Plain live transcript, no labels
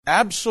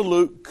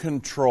absolute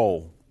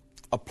control,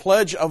 a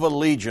pledge of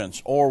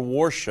allegiance or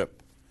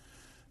worship.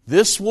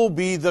 This will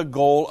be the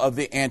goal of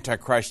the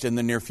Antichrist in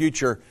the near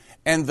future,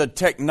 and the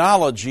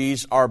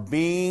technologies are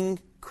being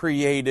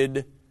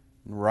created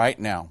right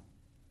now.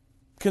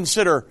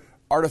 Consider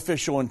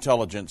artificial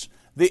intelligence,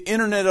 the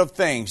Internet of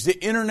Things, the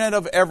Internet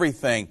of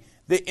Everything,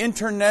 the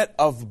Internet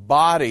of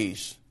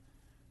Bodies,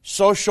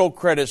 social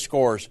credit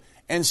scores,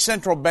 and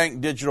central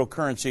bank digital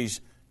currencies,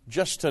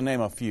 just to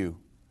name a few.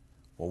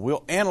 Well,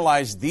 we'll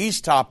analyze these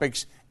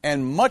topics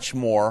and much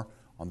more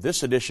on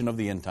this edition of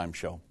the End Time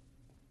Show.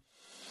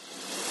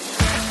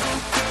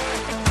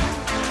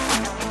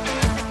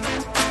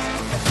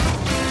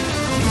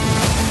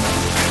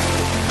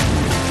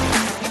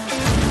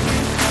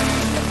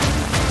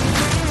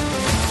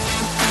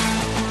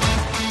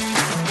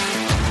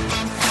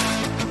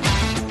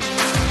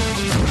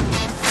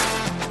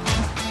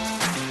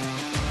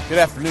 Good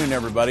afternoon,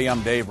 everybody.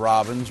 I'm Dave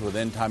Robbins with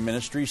End Time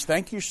Ministries.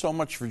 Thank you so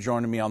much for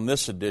joining me on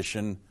this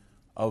edition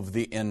of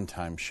the End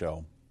Time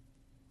Show.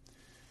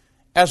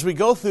 As we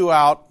go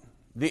throughout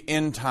the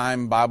End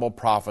Time Bible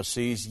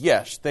prophecies,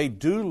 yes, they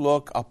do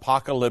look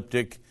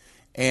apocalyptic,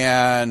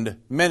 and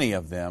many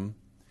of them.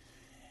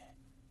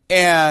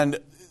 And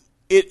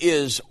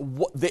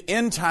the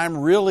End Time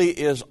really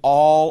is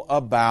all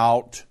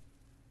about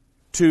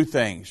two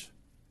things: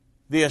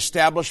 the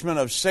establishment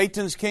of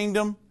Satan's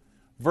kingdom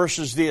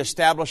versus the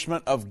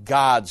establishment of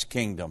God's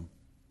kingdom.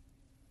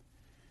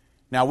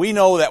 Now, we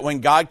know that when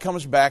God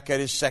comes back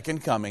at His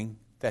second coming,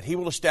 that He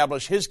will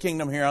establish His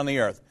kingdom here on the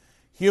earth.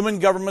 Human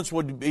governments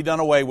will be done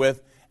away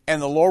with,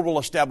 and the Lord will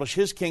establish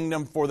His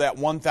kingdom for that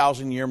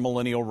 1,000-year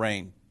millennial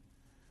reign.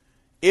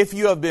 If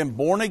you have been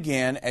born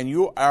again and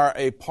you are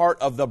a part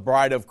of the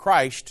bride of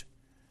Christ,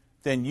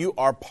 then you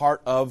are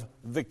part of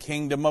the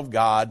kingdom of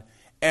God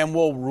and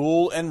will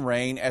rule and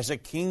reign as a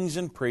kings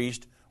and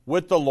priest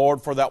with the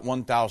Lord for that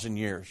 1,000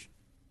 years.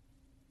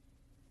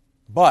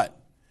 But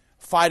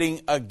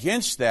fighting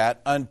against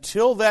that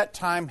until that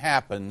time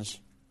happens,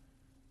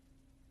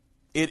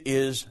 it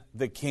is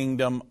the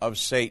kingdom of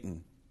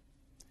Satan.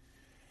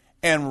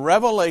 And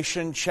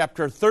Revelation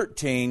chapter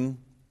 13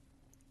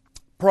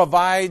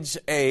 provides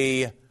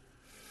a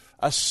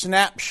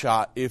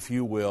snapshot, if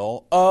you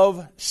will,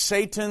 of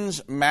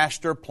Satan's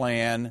master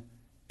plan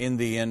in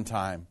the end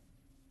time.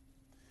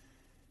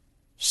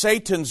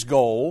 Satan's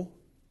goal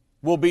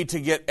will be to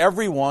get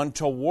everyone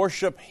to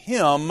worship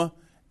him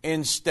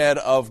instead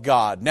of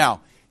God.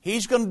 Now,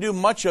 he's going to do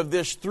much of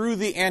this through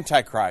the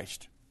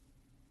Antichrist.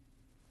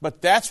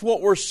 But that's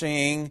what we're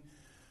seeing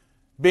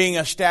being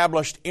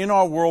established in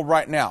our world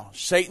right now.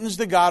 Satan's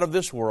the god of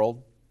this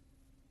world.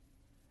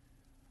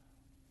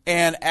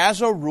 And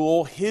as a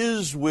rule,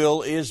 his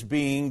will is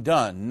being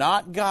done,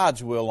 not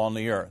God's will on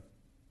the earth.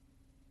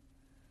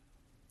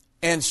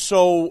 And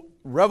so,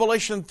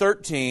 Revelation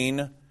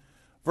 13,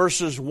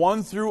 verses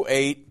 1 through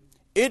 8,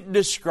 it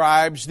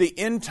describes the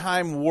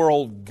end-time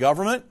world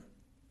government,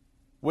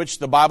 which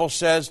the Bible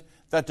says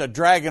that the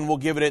dragon will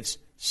give it its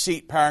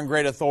seat, power, and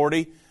great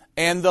authority,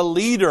 and the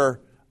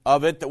leader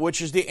of it, which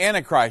is the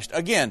Antichrist.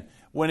 Again,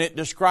 when it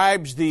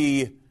describes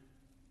the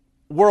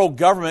world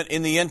government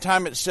in the end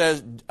time, it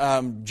says,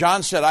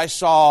 John said, I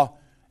saw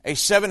a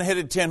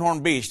seven-headed,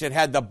 ten-horned beast. It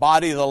had the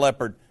body of the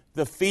leopard,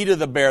 the feet of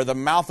the bear, the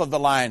mouth of the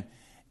lion,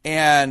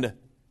 and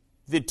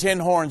the 10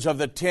 horns of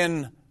the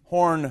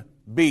 10-horned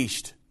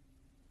beast.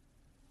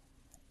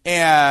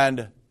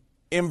 And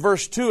in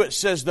verse 2 it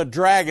says the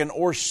dragon,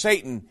 or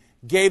Satan,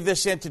 gave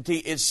this entity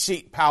its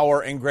seat,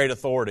 power, and great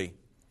authority.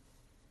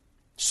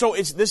 So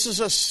this is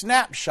a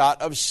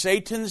snapshot of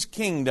Satan's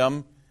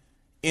kingdom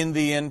in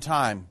the end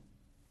time.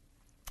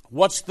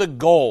 What's the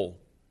goal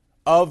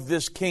of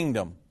this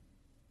kingdom?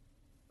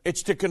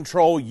 It's to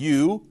control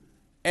you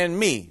and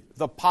me,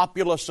 the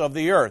populace of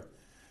the earth.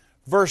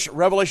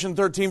 Revelation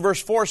 13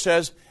 verse 4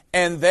 says,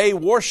 and they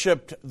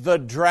worshipped the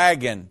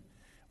dragon,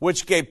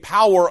 which gave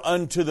power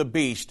unto the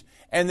beast.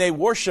 And they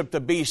worshiped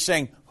the beast,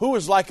 saying, who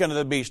is like unto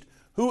the beast?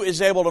 Who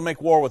is able to make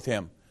war with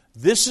him?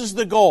 This is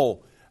the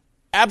goal.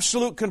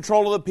 Absolute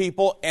control of the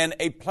people and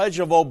a pledge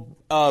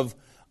of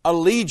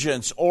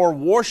allegiance or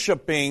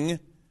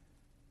worshiping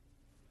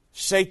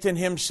Satan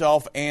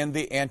himself and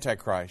the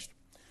Antichrist.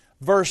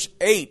 Verse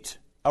 8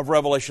 of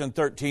Revelation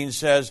 13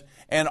 says,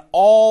 and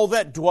all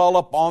that dwell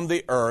upon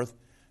the earth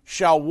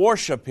shall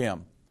worship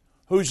him,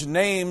 whose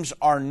names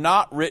are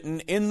not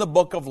written in the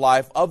book of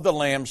life of the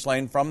Lamb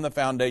slain from the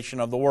foundation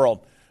of the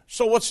world.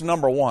 So what's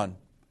number one?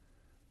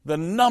 The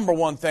number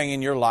one thing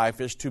in your life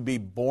is to be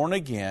born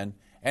again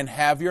and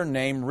have your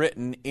name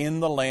written in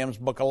the Lamb's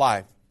book of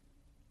life.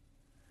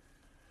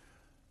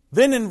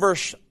 Then in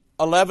verse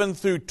 11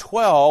 through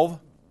 12,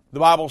 the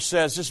Bible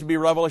says, this would be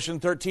Revelation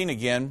 13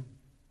 again,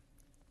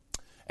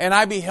 and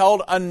I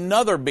beheld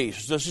another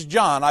beast. This is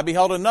John. I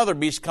beheld another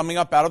beast coming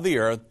up out of the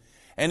earth,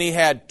 and he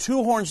had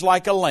 2 horns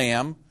like a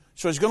lamb.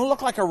 So he's going to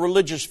look like a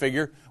religious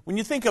figure. When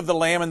you think of the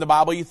lamb in the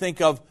Bible, you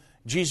think of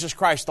Jesus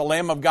Christ, the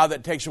Lamb of God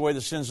that takes away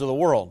the sins of the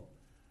world.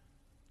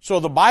 So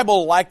the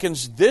Bible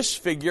likens this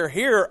figure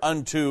here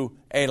unto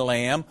a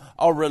lamb,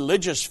 a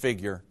religious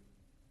figure.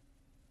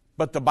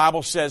 But the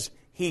Bible says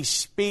he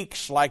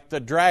speaks like the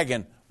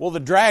dragon. Well,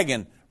 the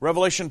dragon,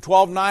 Revelation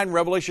 12:9,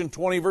 Revelation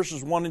 20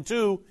 verses 1 and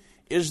 2,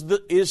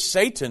 is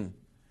Satan.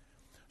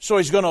 So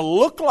he's going to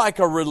look like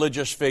a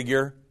religious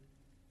figure,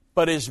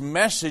 but his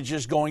message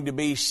is going to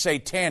be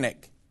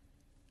satanic.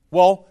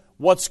 Well,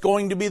 what's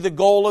going to be the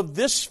goal of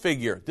this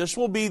figure? This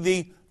will be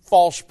the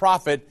false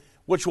prophet,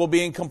 which will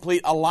be in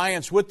complete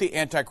alliance with the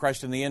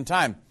Antichrist in the end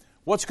time.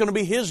 What's going to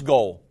be his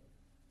goal?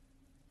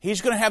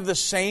 He's going to have the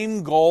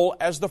same goal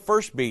as the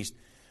first beast.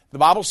 The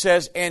Bible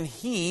says, and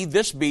he,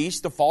 this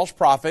beast, the false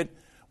prophet,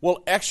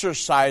 will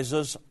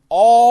exercise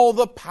all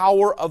the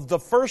power of the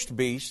first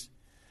beast.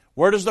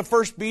 Where does the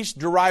first beast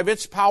derive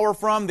its power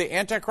from? The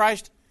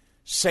Antichrist?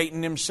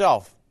 Satan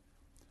himself.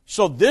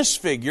 So this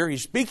figure,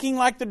 he's speaking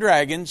like the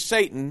dragon,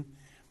 Satan,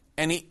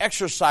 and he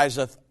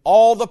exerciseth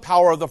all the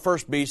power of the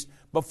first beast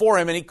before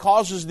him, and he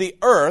causes the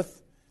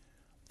earth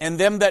and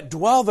them that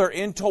dwell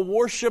therein to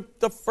worship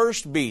the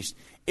first beast.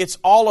 It's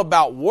all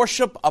about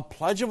worship, a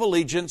pledge of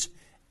allegiance,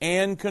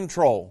 and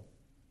control.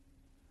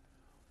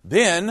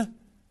 Then,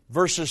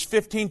 verses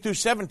 15 through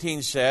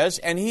 17 says,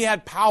 and he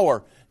had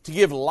power to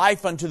give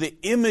life unto the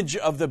image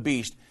of the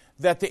beast,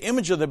 that the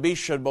image of the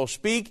beast should both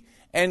speak,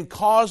 and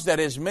cause that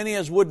as many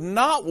as would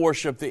not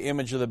worship the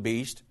image of the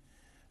beast,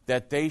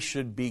 that they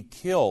should be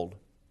killed.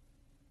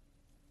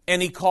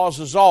 And he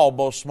causes all,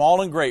 both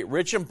small and great,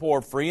 rich and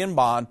poor, free and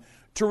bond,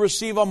 to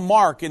receive a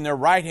mark in their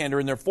right hand or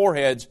in their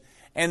foreheads,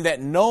 and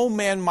that no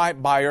man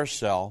might buy or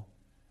sell,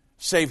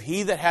 save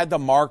he that had the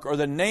mark or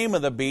the name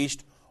of the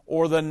beast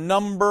or the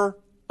number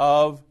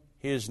of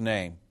his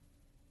name.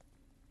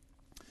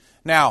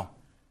 Now,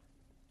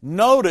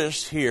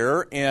 notice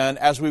here,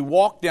 as we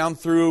walk down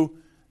through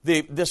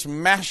this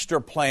master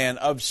plan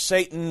of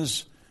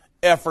Satan's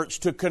efforts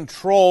to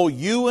control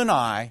you and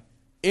I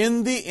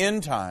in the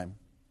end time,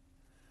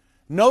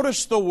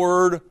 notice the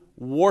word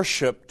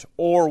worshipped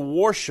or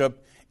worship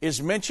is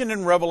mentioned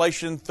in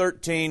Revelation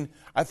 13.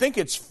 I think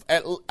it's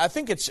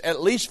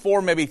at least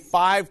 4, maybe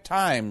 5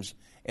 times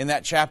in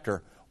that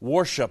chapter.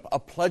 Worship, a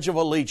pledge of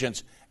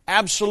allegiance,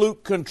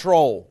 absolute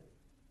control.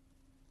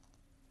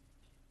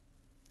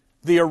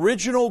 The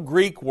original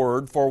Greek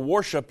word for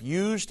worship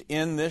used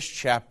in this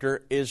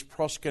chapter is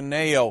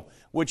proskuneo,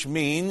 which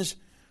means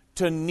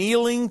to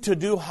kneeling to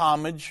do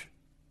homage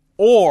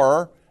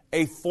or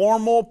a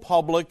formal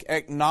public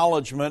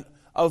acknowledgement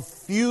of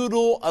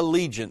feudal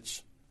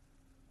allegiance.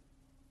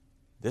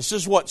 This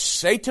is what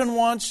Satan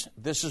wants,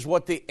 this is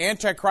what the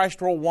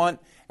Antichrist will want,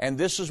 and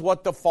this is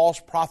what the false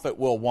prophet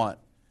will want.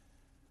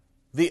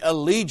 The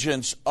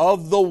allegiance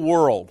of the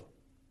world.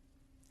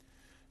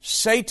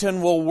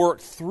 Satan will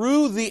work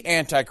through the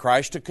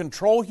Antichrist to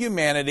control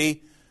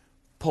humanity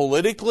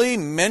politically,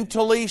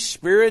 mentally,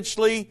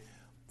 spiritually,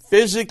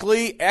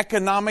 physically,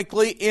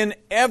 economically, in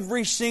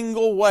every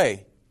single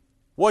way.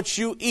 What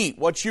you eat,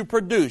 what you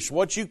produce,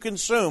 what you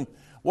consume,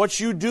 what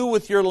you do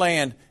with your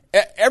land,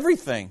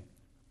 everything.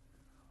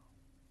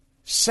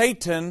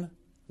 Satan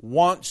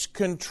wants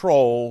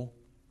control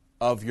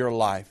of your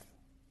life.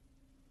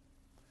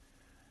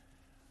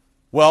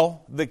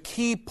 Well, the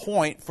key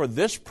point for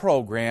this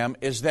program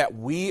is that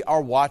we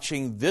are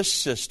watching this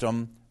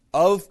system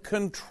of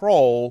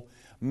control,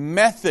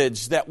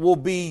 methods that will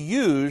be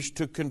used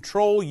to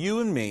control you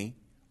and me,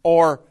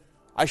 or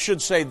I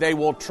should say they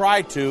will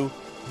try to.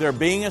 They're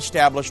being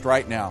established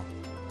right now.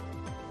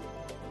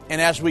 And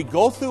as we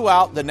go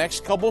throughout the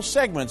next couple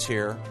segments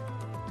here,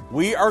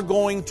 we are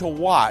going to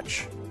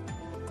watch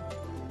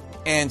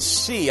and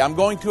see. I'm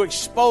going to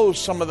expose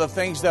some of the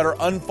things that are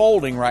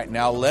unfolding right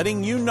now,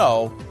 letting you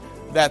know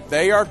that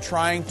they are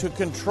trying to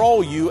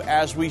control you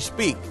as we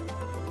speak.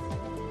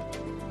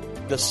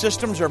 The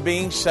systems are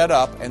being set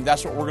up, and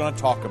that's what we're going to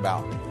talk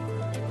about.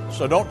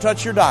 So don't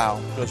touch your dial,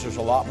 because there's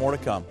a lot more to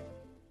come.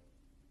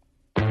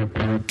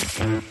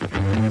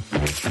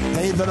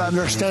 They that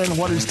understand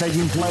what is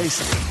taking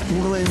place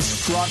will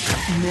instruct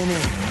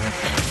many.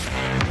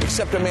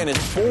 Except a man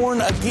is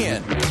born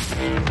again,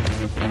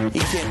 he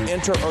can't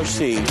enter or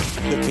see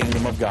the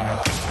kingdom of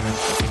God.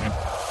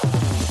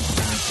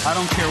 I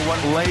don't care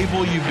what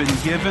label you've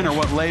been given or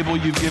what label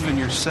you've given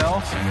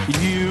yourself.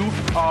 You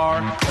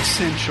are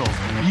essential.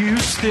 You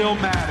still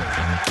matter.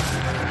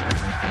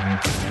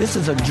 This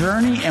is a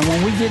journey, and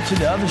when we get to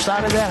the other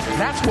side of that,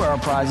 that's where our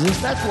prize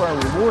is. That's where our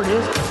reward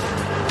is.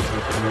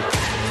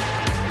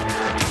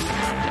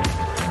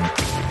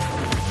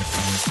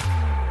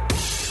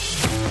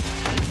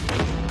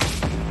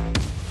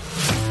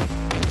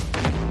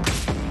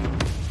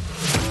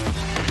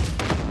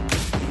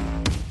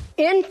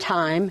 End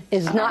time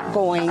is not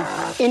going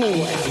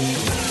anywhere.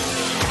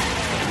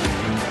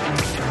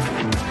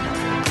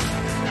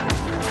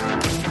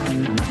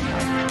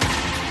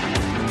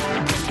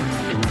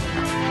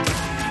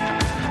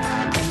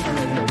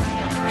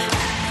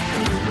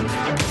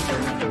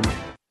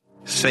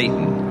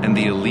 Satan and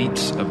the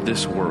elites of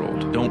this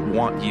world don't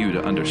want you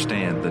to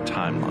understand the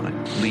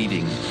timeline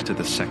leading to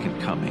the second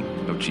coming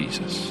of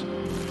Jesus.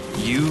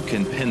 You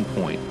can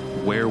pinpoint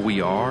where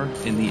we are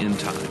in the end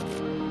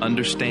time,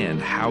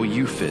 understand how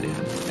you fit in,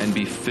 and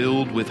be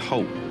filled with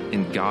hope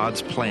in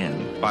God's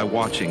plan by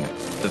watching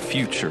The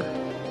Future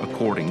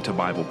According to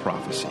Bible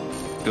Prophecy.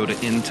 Go to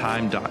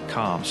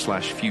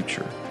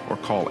endtime.com/future or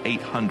call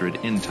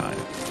 800-END-TIME.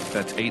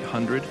 That's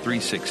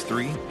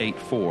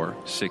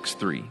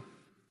 800-363-8463.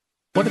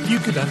 What if you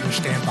could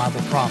understand Bible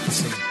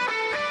prophecy?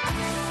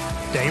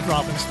 Dave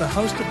Robbins, the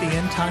host of the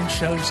End Time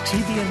Show's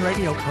TV and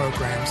radio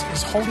programs,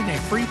 is holding a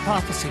free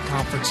prophecy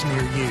conference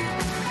near you.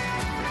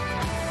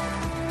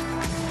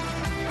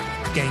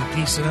 Gain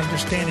peace and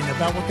understanding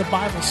about what the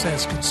Bible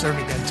says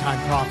concerning end-time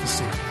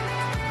prophecy.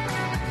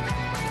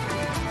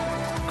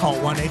 Call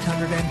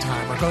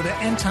 1-800-END-TIME or go to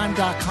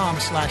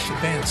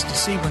endtime.com/events to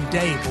see when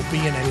Dave will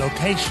be in a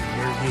location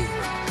near you.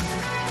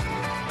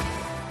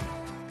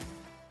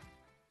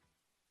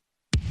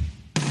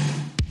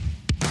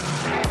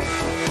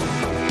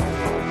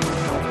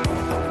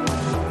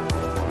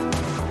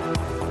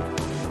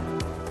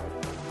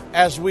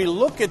 As we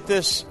look at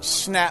this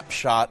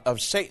snapshot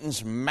of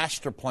Satan's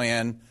master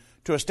plan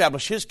to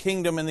establish his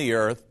kingdom in the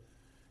earth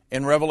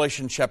in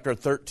Revelation chapter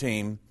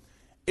 13,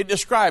 it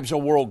describes a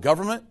world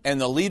government and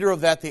the leader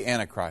of that, the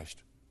Antichrist.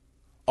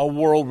 A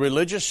world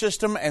religious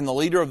system and the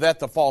leader of that,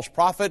 the false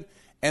prophet,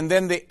 and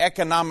then the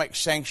economic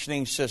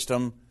sanctioning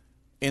system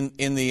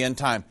in the end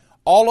time.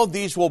 All of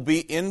these will be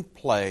in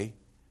play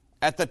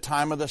at the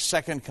time of the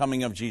second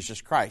coming of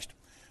Jesus Christ.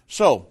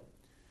 So,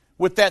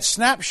 with that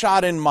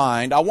snapshot in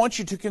mind, I want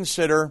you to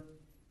consider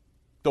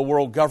the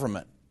world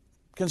government.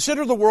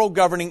 Consider the world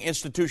governing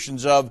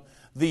institutions of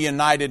the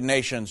United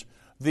Nations,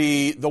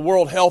 the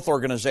World Health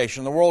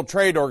Organization, the World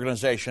Trade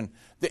Organization,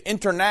 the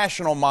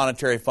International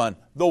Monetary Fund,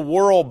 the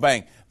World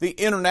Bank, the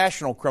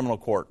International Criminal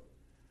Court.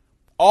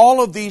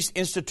 All of these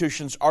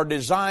institutions are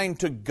designed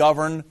to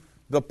govern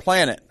the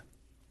planet.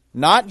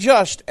 Not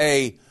just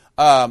a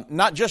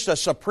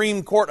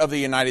Supreme Court of the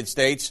United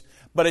States,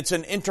 but it's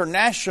an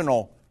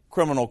international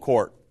criminal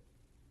court.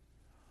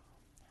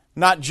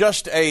 Not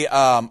just a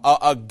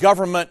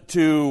government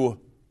to,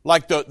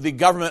 like the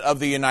government of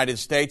the United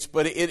States,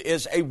 but it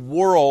is a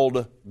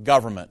world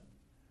government.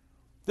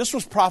 This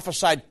was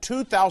prophesied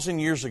 2,000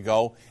 years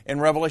ago in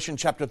Revelation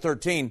chapter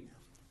 13.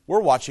 We're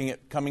watching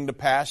it coming to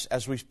pass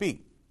as we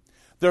speak.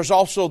 There's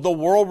also the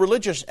world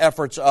religious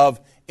efforts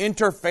of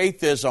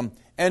interfaithism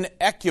and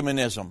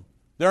ecumenism.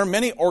 There are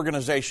many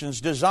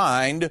organizations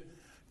designed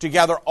to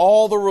gather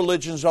all the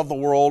religions of the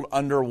world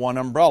under one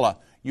umbrella.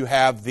 You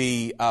have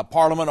the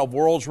Parliament of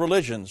World's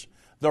Religions,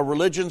 the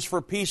Religions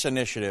for Peace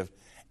Initiative,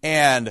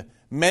 and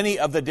many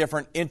of the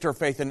different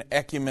interfaith and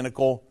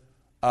ecumenism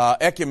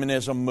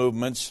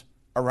movements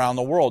around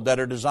the world that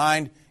are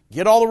designed to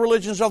get all the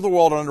religions of the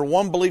world under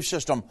one belief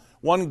system,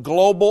 one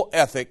global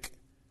ethic,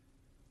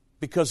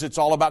 because it's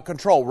all about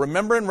control.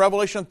 Remember in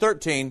Revelation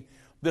 13,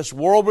 this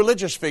world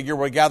religious figure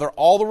will gather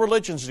all the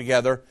religions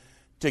together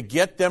to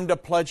get them to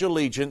pledge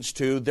allegiance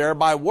to,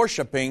 thereby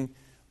worshiping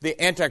the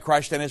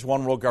Antichrist and his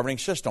one world governing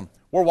system.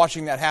 We're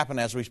watching that happen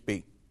as we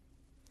speak.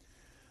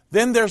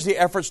 Then there's the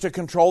efforts to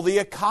control the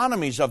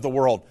economies of the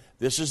world.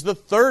 This is the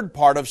third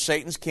part of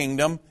Satan's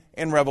kingdom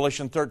in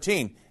Revelation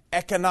 13,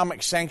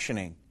 economic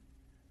sanctioning.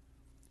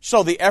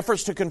 So the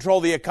efforts to control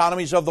the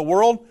economies of the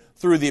world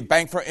through the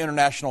Bank for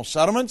International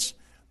Settlements,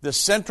 the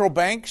central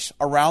banks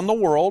around the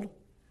world,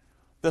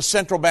 the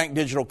central bank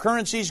digital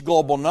currencies,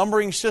 global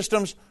numbering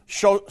systems,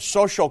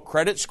 social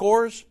credit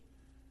scores.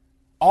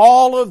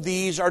 All of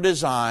these are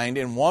designed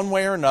in one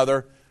way or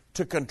another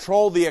to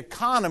control the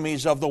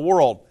economies of the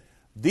world.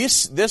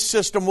 This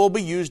system will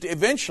be used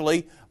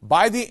eventually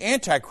by the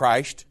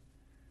Antichrist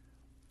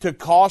to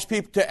cause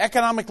people, to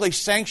economically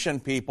sanction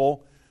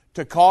people,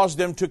 to cause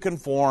them to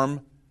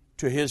conform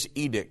to his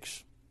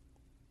edicts.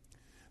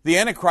 The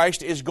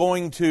Antichrist is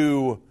going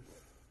to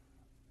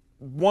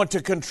want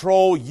to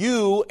control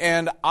you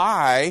and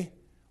I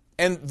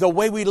and the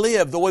way we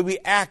live, the way we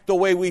act, the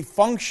way we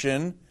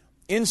function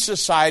in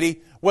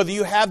society, whether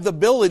you have the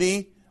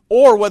ability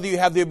or whether you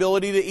have the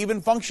ability to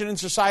even function in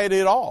society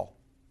at all.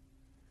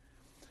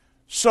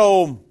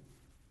 So,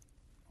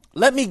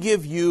 let me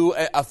give you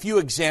a few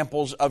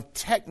examples of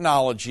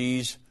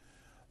technologies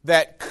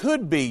that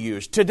could be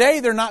used.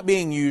 Today, they're not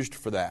being used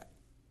for that.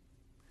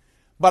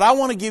 But I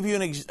want to give you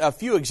a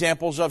few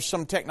examples of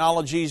some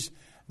technologies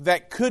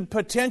that could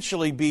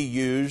potentially be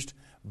used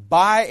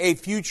by a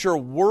future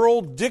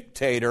world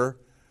dictator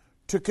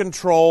to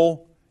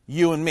control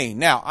you and me.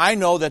 Now, I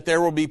know that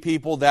there will be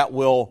people that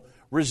will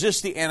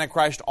resist the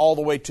Antichrist all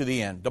the way to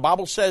the end. The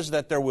Bible says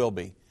that there will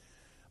be.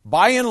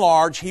 By and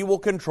large, he will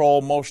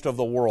control most of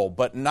the world,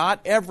 but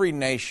not every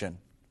nation.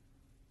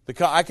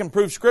 I can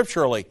prove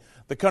scripturally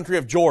the country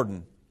of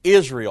Jordan,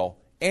 Israel,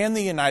 and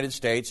the United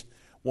States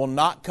will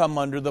not come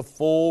under the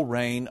full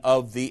reign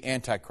of the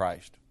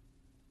Antichrist.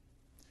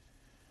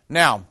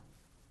 Now,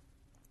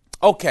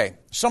 okay,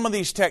 some of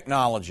these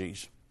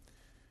technologies.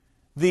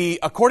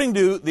 According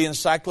to the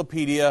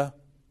Encyclopedia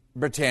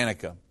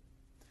Britannica,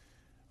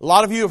 a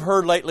lot of you have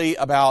heard lately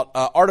about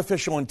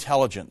artificial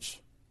intelligence.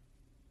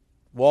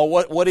 Well,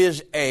 what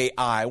is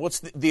AI? What's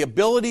the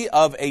ability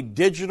of a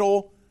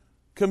digital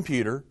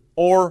computer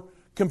or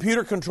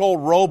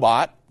computer-controlled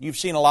robot, You've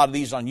seen a lot of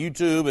these on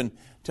YouTube and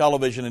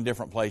television in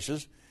different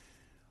places.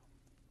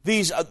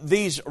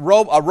 A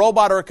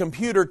robot or a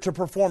computer to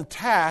perform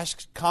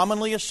tasks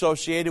commonly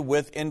associated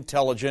with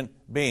intelligent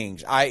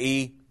beings,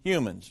 i.e.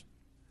 humans.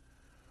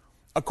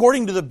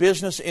 According to the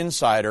Business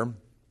Insider,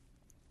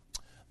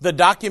 the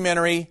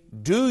documentary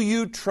Do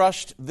You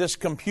Trust This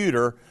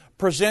Computer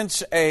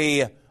presents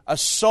a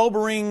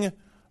sobering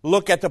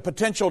look at the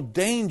potential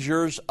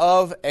dangers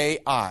of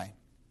AI,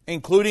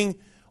 including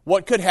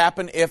what could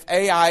happen if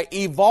AI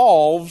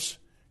evolves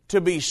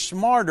to be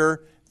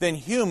smarter than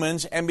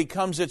humans and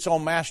becomes its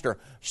own master.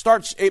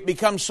 It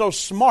becomes so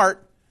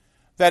smart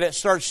that it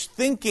starts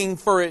thinking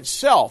for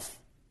itself.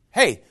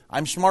 Hey,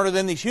 I'm smarter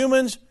than these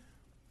humans.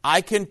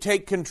 I can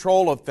take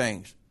control of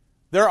things.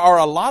 There are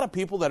a lot of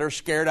people that are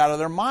scared out of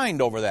their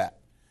mind over that.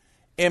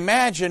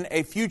 Imagine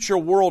a future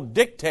world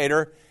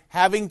dictator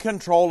having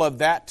control of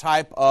that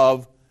type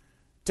of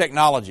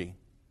technology.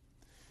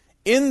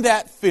 In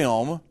that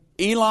film,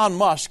 Elon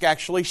Musk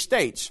actually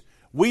states,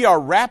 we are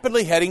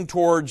rapidly heading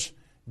towards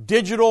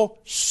digital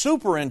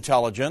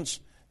superintelligence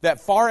that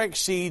far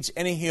exceeds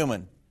any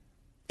human.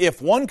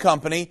 If one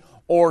company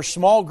or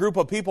small group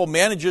of people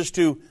manages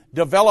to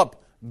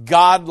develop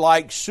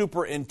godlike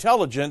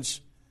superintelligence,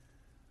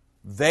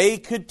 they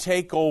could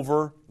take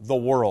over the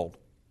world.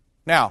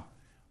 Now,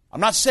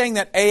 I'm not saying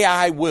that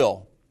AI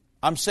will.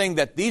 I'm saying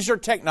that these are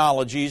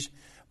technologies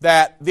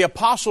that the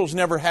apostles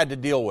never had to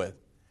deal with,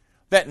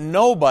 that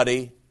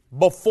nobody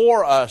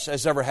before us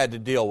has ever had to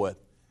deal with.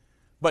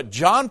 But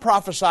John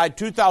prophesied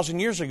 2,000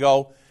 years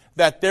ago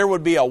that there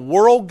would be a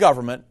world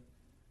government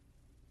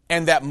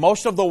and that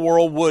most of the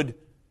world would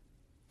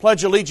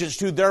pledge allegiance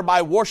to,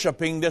 thereby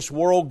worshiping this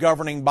world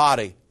governing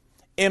body.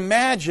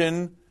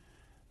 Imagine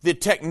the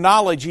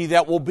technology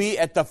that will be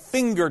at the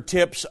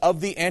fingertips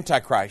of the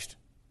Antichrist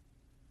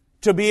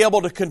to be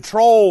able to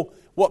control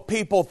what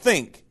people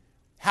think,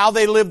 how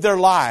they live their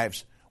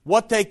lives,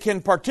 what they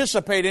can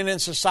participate in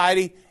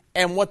society,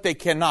 and what they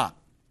cannot.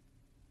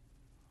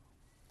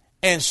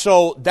 And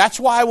so that's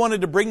why I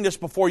wanted to bring this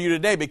before you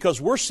today, because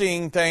we're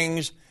seeing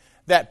things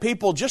that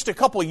people just a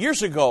couple of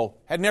years ago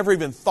had never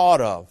even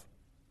thought of.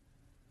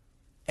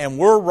 And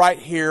we're right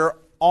here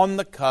on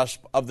the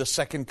cusp of the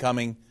second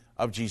coming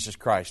of Jesus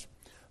Christ.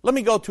 Let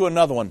me go to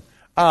another one.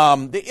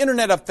 The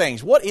Internet of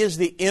Things. What is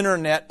the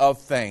Internet of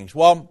Things?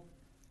 Well,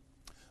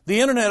 the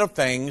Internet of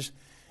Things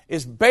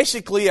is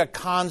basically a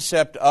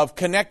concept of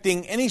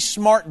connecting any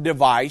smart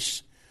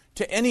device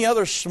to any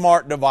other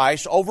smart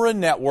device over a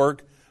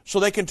network so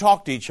they can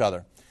talk to each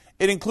other.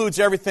 It includes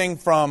everything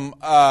from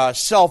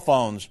cell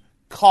phones,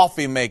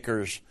 coffee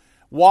makers,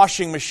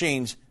 washing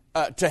machines,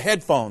 to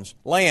headphones,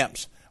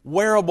 lamps,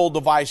 wearable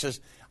devices.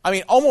 I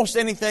mean, almost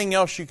anything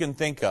else you can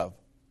think of.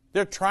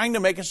 They're trying to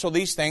make it so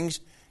these things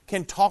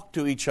can talk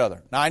to each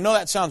other. Now, I know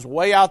that sounds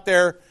way out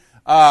there,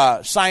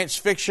 science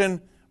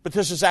fiction, but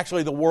this is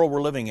actually the world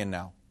we're living in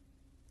now.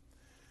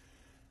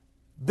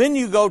 Then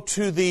you go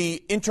to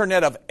the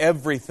Internet of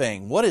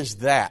Everything. What is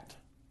that?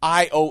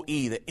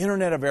 IOE, the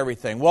Internet of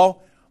Everything.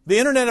 Well, the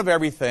Internet of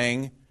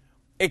Everything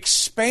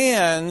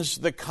expands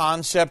the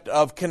concept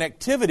of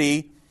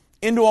connectivity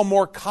into a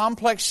more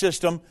complex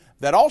system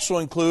that also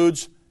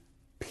includes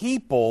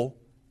people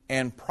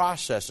and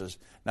processes.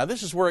 Now,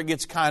 this is where it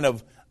gets kind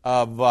of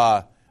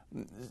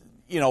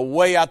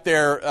way out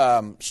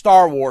there,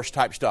 Star Wars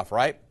type stuff,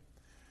 right?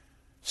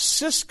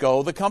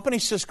 Cisco, the company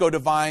Cisco,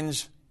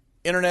 defines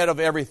Internet of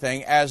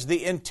Everything as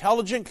the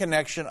intelligent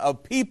connection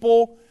of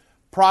people,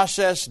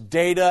 process,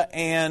 data,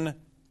 and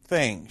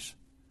things.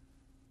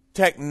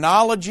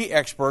 Technology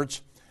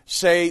experts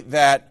say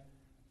that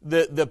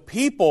the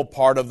people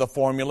part of the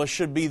formula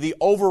should be the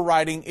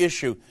overriding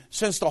issue,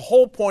 since the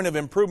whole point of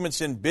improvements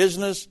in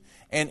business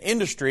and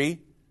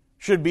industry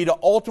should be to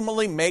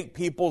ultimately make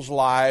people's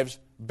lives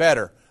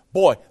better.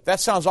 Boy, that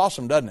sounds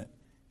awesome, doesn't it?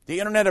 The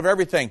Internet of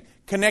Everything,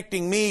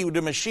 connecting me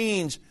to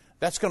machines,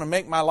 that's going to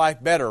make my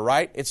life better,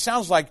 right? It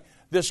sounds like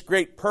this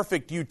great,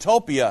 perfect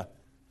utopia,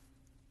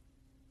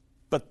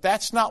 but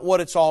that's not what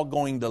it's all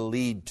going to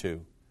lead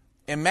to.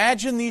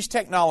 Imagine these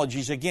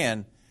technologies,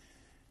 again,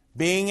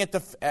 being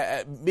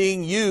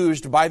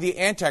used by the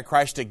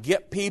Antichrist to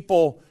get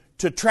people,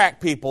 to track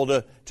people,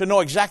 to know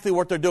exactly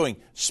what they're doing.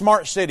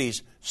 Smart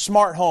cities,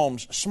 smart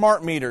homes,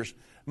 smart meters,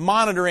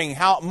 monitoring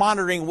how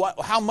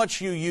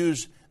much you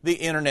use the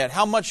internet,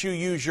 how much you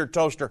use your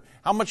toaster,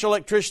 how much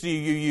electricity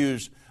you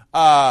use,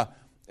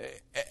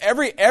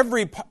 every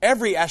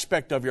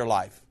aspect of your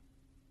life.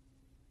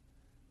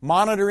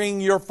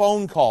 Monitoring your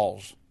phone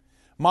calls,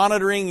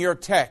 monitoring your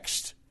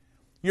text,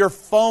 your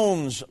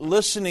phones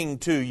listening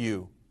to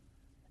you,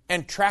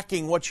 and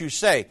tracking what you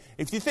say.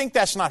 If you think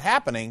that's not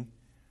happening,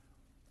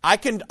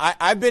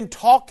 I've been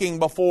talking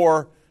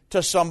before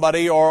to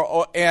somebody,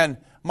 and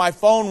my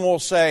phone will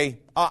say,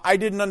 I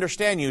didn't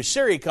understand you.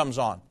 Siri comes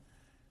on.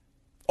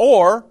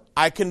 Or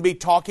I can be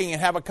talking and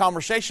have a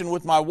conversation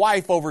with my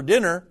wife over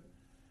dinner,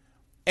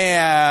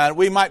 and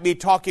we might be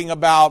talking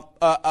about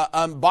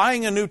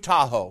buying a new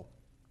Tahoe.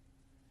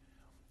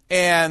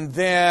 And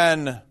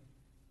then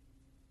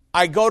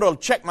I go to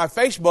check my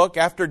Facebook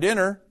after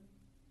dinner,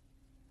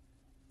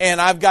 and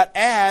I've got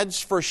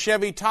ads for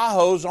Chevy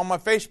Tahoes on my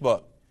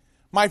Facebook.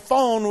 My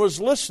phone was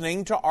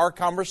listening to our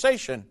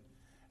conversation.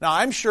 Now,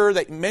 I'm sure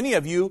that many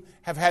of you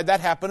have had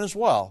that happen as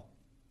well.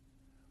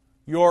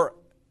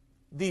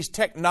 These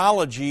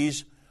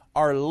technologies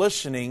are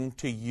listening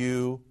to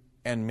you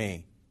and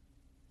me.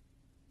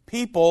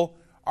 People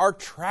are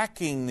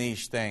tracking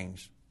these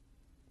things.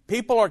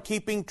 People are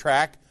keeping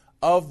track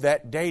of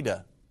that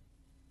data.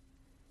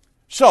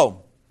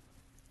 So,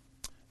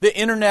 the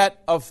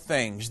Internet of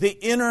Things, the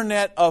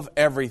Internet of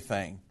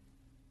Everything.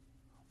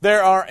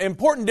 There are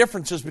important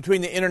differences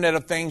between the Internet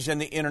of Things and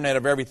the Internet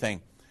of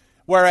Everything.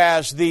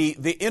 Whereas the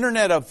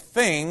Internet of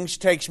Things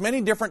takes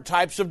many different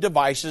types of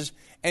devices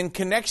and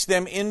connects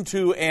them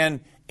into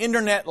an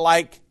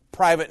Internet-like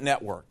private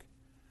network.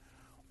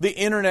 The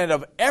Internet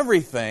of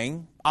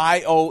Everything,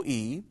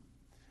 IOE,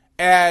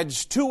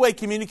 adds two-way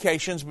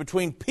communications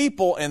between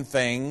people and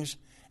things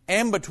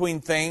and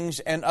between things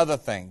and other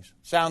things.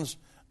 Sounds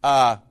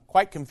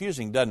quite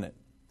confusing, doesn't it?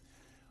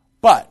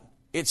 But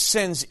it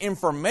sends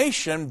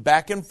information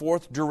back and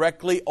forth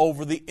directly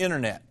over the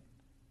Internet.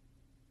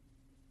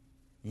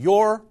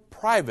 Your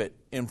private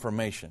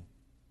information.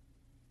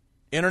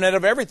 Internet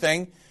of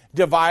Everything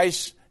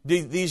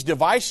these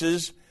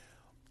devices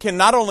can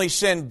not only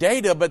send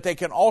data, but they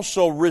can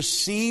also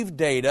receive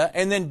data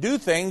and then do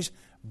things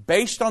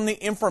based on the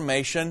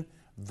information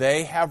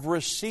they have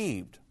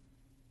received.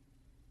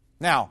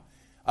 Now,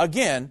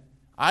 again,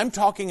 I'm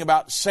talking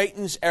about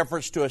Satan's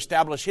efforts to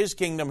establish his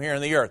kingdom here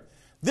on the earth.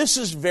 This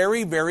is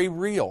very, very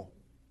real.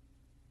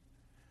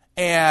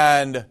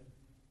 And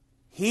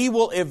he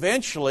will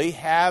eventually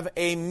have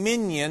a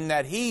minion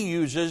that he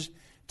uses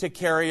to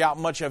carry out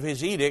much of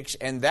his edicts,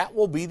 and that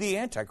will be the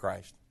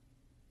Antichrist.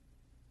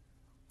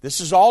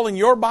 This is all in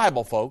your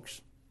Bible,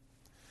 folks.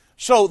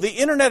 So the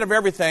Internet of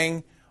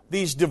Everything,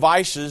 these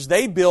devices,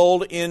 they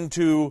build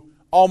into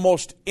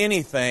almost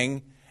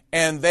anything,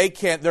 and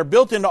they're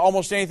built into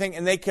almost anything,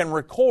 and they can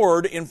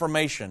record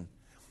information.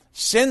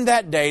 Send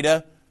that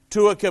data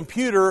to a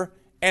computer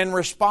and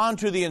respond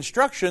to the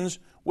instructions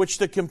which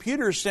the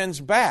computer sends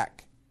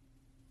back.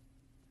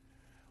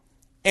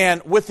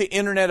 And with the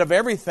Internet of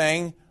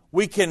Everything,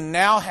 we can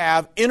now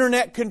have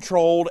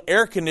Internet-controlled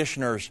air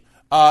conditioners,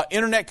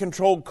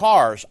 Internet-controlled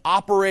cars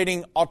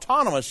operating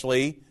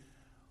autonomously,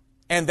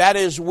 and that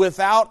is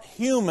without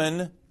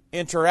human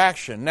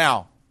interaction.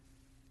 Now,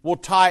 we'll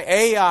tie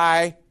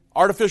AI,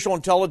 artificial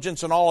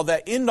intelligence, and all of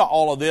that into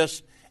all of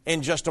this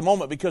in just a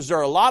moment, because there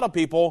are a lot of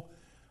people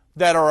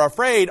that are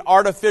afraid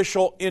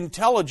artificial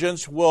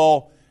intelligence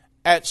will,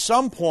 at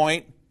some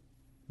point,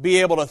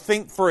 be able to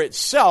think for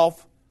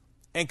itself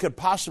and could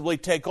possibly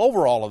take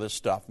over all of this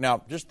stuff.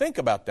 Now, just think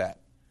about that.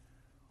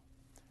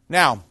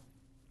 Now,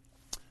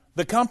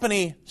 the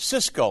company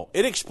Cisco,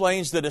 it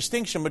explains the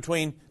distinction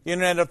between the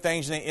Internet of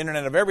Things and the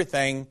Internet of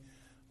Everything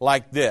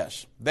like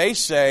this. They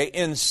say,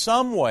 in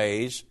some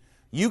ways,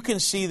 you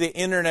can see the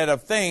Internet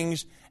of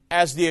Things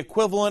as the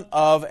equivalent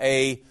of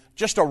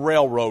just a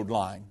railroad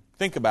line.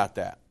 Think about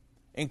that,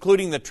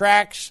 including the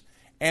tracks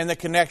and the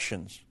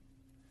connections.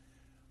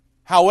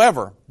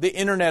 However, the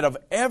Internet of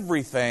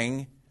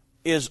Everything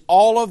is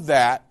all of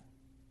that,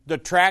 the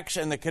tracks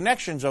and the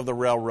connections of the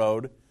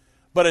railroad,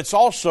 but it's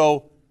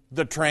also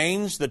the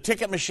trains, the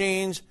ticket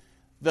machines,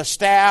 the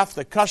staff,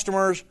 the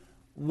customers,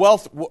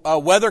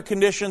 weather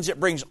conditions. It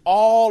brings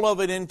all of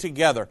it in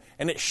together,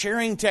 and it's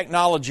sharing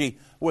technology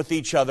with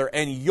each other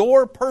and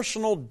your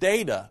personal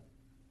data.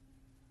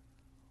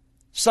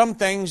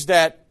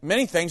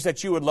 Many things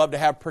that you would love to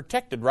have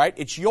protected, right?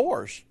 It's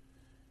yours.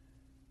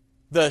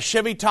 The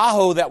Chevy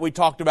Tahoe that we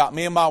talked about,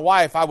 me and my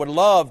wife, I would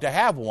love to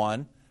have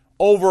one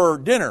over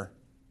dinner.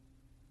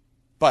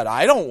 But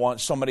I don't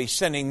want somebody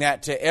sending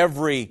that to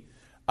every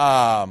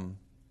car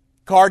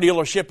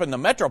dealership in the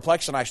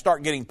Metroplex and I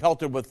start getting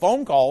pelted with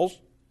phone calls.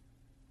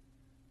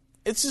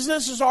 This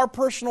is our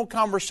personal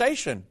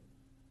conversation.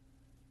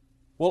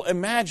 Well,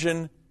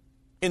 imagine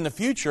in the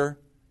future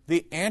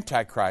the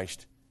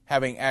Antichrist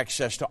having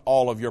access to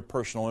all of your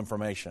personal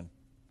information,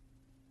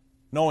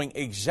 knowing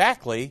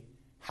exactly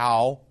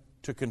how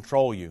to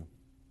control you.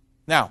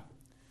 Now,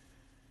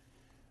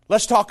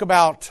 let's talk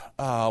about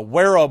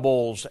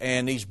wearables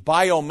and these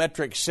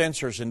biometric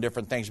sensors and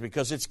different things,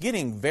 because it's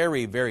getting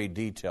very, very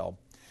detailed.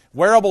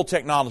 Wearable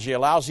technology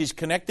allows these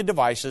connected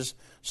devices,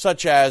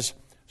 such as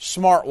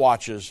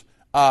smartwatches,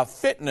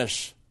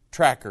 fitness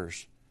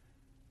trackers,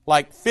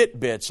 like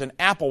Fitbits and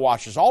Apple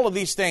Watches. All of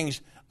these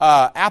things,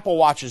 Apple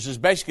Watches is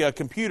basically a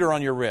computer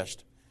on your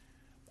wrist.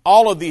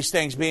 All of these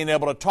things being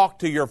able to talk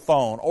to your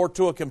phone or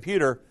to a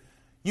computer,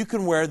 you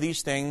can wear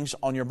these things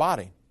on your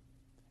body.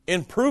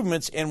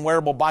 Improvements in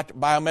wearable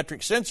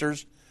biometric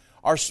sensors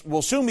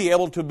will soon be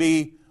able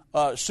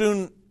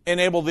to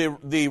enable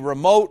the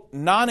remote,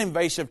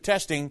 non-invasive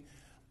testing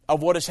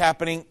of what is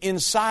happening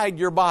inside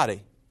your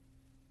body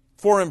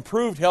for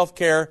improved health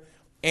care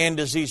and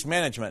disease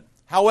management.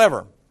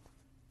 However,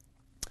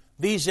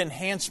 these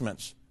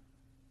enhancements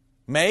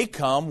may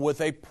come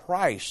with a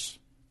price,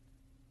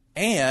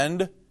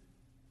 and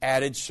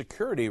added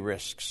security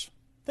risks.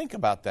 Think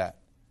about that.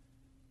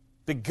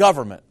 The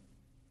government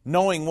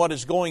knowing what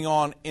is going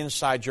on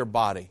inside your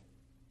body.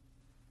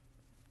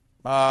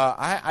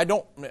 I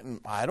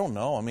don't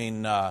know. I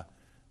mean,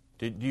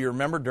 do you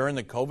remember during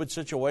the COVID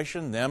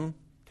situation, them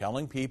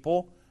telling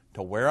people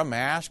to wear a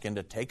mask and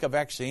to take a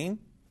vaccine?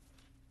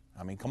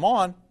 I mean, come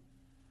on.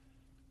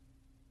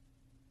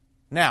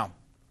 Now,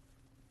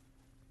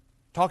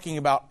 talking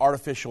about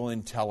artificial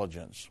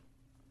intelligence,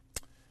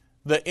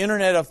 the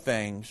Internet of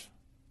Things,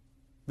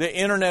 the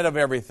Internet of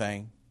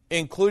everything,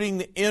 including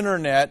the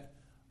Internet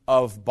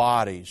of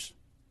bodies.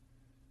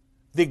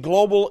 The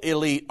global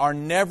elite are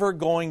never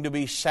going to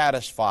be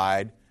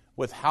satisfied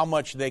with how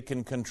much they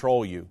can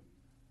control you.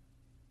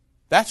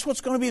 That's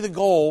what's going to be the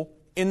goal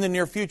in the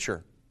near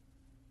future.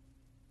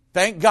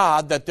 Thank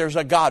God that there's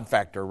a God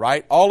factor,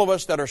 right? All of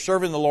us that are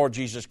serving the Lord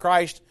Jesus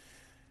Christ,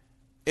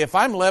 if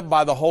I'm led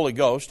by the Holy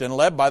Ghost and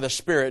led by the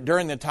Spirit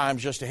during the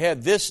times just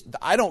ahead,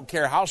 I don't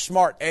care how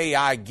smart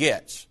AI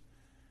gets,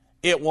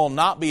 it will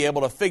not be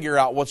able to figure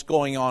out what's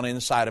going on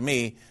inside of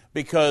me,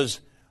 because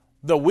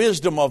the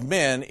wisdom of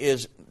men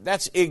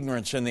that's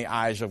ignorance in the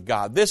eyes of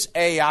God. This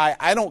AI,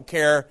 I don't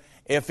care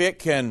if it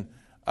can,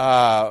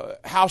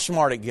 how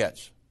smart it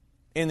gets.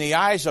 In the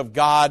eyes of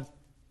God,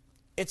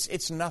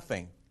 it's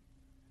nothing.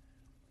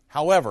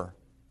 However,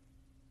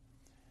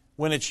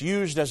 when it's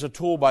used as a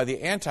tool by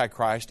the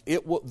Antichrist,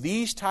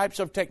 these types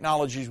of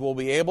technologies will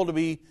be able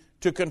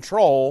to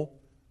control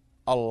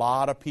a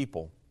lot of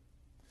people.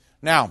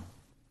 Now,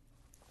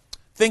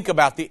 think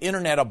about the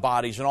Internet of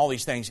bodies and all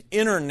these things.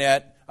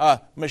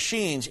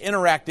 Machines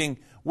interacting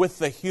with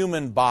the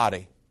human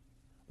body,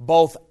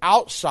 both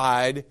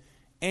outside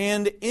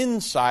and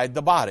inside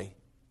the body.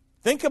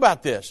 Think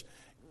about this.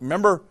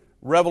 Remember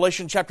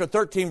Revelation chapter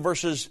 13,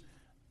 verses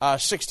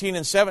 16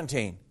 and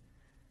 17.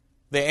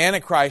 The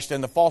Antichrist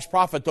and the false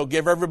prophet, they'll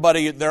give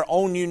everybody their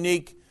own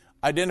unique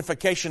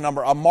identification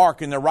number, a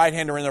mark in their right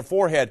hand or in their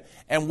forehead.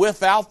 And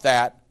without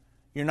that,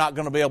 you're not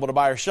going to be able to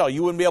buy or sell.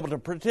 You wouldn't be able to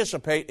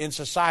participate in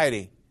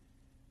society.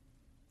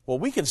 Well,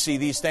 we can see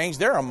these things.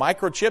 There are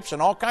microchips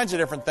and all kinds of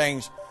different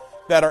things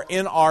that are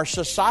in our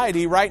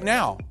society right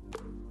now.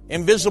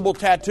 Invisible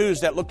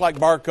tattoos that look like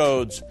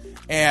barcodes,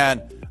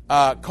 and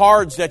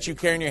cards that you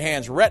carry in your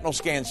hands, retinal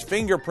scans,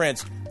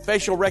 fingerprints,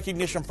 facial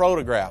recognition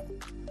photograph.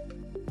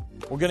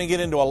 We're going to get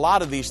into a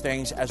lot of these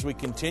things as we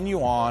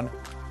continue on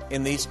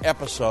in these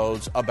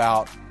episodes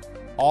about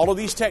all of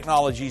these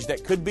technologies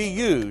that could be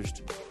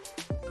used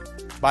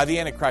by the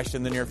Antichrist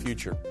in the near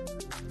future.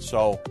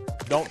 So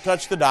don't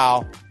touch the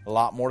dial. A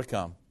lot more to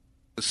come.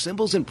 The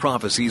symbols and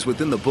prophecies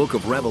within the book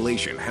of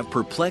Revelation have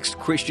perplexed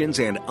Christians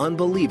and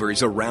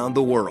unbelievers around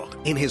the world.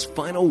 In his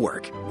final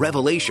work,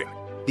 Revelation,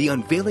 The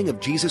Unveiling of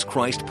Jesus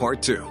Christ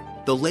Part 2,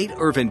 the late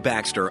Irvin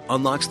Baxter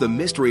unlocks the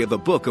mystery of the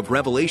book of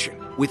Revelation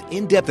with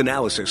in-depth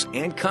analysis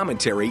and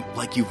commentary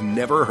like you've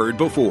never heard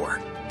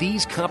before.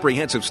 These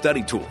comprehensive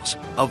study tools,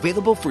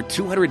 available for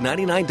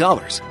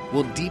 $299,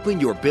 will deepen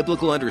your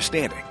biblical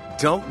understanding.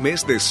 Don't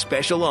miss this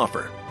special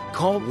offer.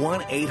 Call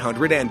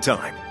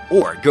 1-800-END-TIME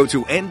or go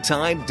to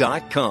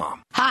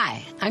endtime.com.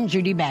 Hi, I'm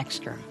Judy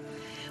Baxter.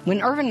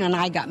 When Irvin and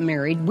I got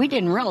married, we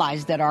didn't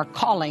realize that our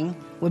calling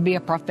would be a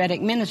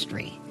prophetic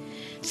ministry.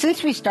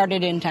 Since we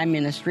started End Time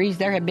Ministries,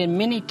 there have been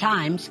many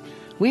times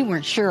we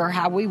weren't sure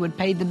how we would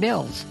pay the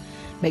bills,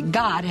 but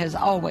God has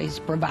always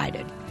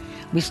provided.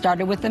 We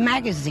started with a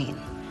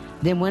magazine,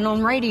 then went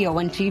on radio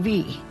and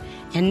TV,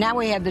 and now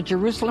we have the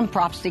Jerusalem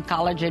Prophecy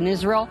College in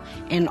Israel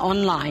and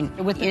online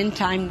with End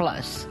Time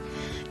Plus.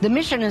 The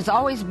mission has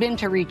always been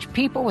to reach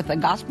people with the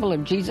gospel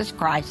of Jesus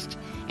Christ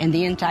and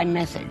the end time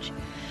message.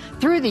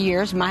 Through the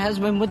years, my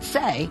husband would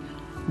say,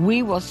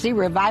 we will see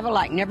revival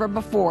like never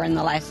before in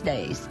the last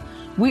days.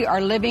 We are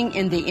living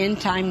in the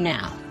end time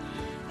now.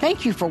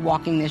 Thank you for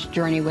walking this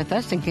journey with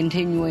us and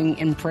continuing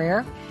in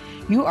prayer.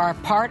 You are a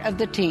part of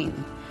the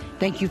team.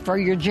 Thank you for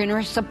your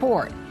generous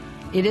support.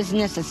 It is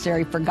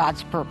necessary for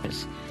God's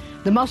purpose.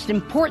 The most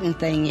important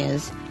thing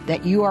is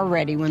that you are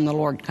ready when the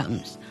Lord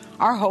comes.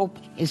 Our hope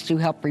is to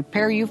help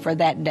prepare you for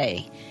that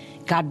day.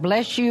 God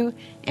bless you,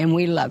 and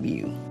we love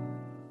you.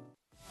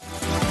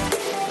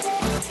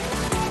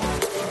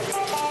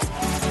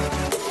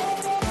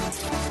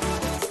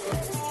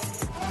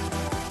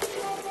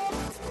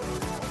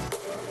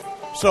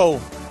 So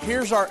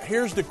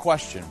here's the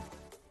question.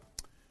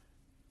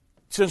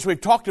 Since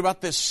we've talked about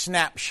this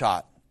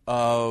snapshot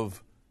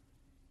of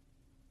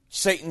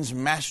Satan's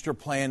master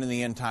plan in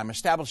the end time,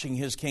 establishing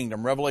his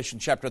kingdom, Revelation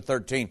chapter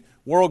 13,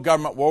 world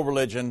government, world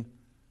religion,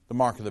 the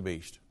mark of the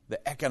beast,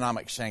 the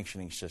economic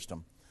sanctioning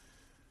system.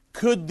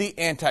 Could the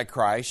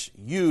Antichrist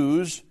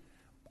use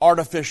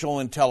artificial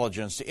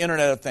intelligence, the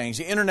Internet of Things,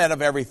 the Internet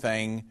of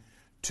everything,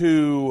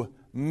 to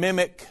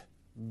mimic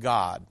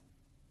God?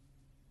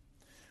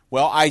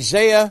 Well,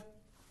 Isaiah,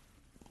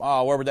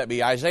 where would that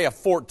be? Isaiah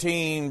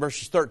 14,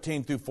 verses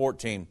 13 through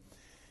 14.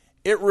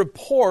 It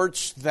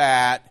reports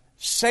that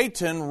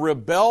Satan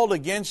rebelled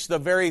against the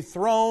very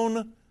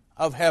throne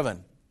of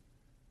heaven.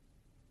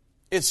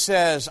 It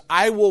says,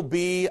 I will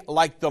be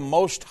like the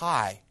Most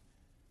High.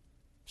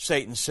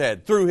 Satan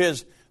said, through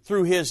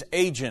his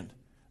agent,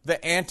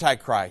 the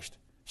Antichrist.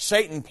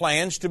 Satan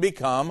plans to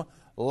become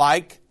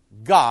like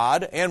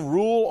God and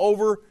rule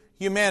over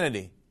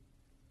humanity.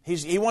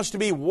 He wants to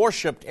be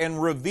worshipped and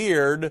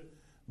revered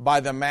by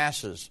the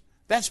masses.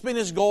 That's been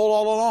his goal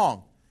all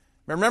along.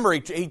 Remember,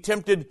 he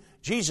tempted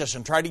Jesus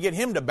and tried to get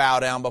him to bow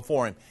down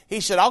before him.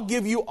 He said, I'll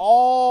give you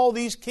all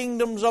these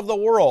kingdoms of the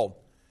world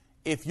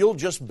if you'll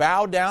just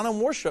bow down and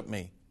worship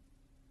me.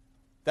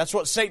 That's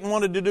what Satan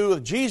wanted to do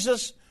with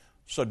Jesus.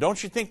 So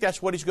don't you think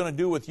that's what he's going to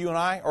do with you and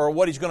I, or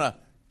what he's going to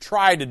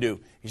try to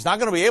do? He's not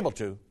going to be able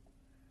to.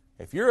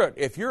 If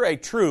you're a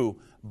true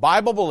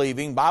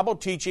Bible-believing,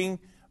 Bible-teaching,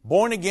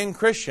 born-again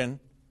Christian,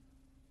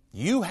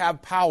 you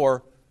have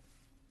power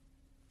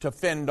to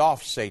fend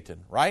off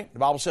Satan, right? The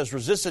Bible says,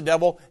 resist the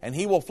devil and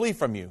he will flee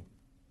from you.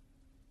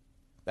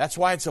 That's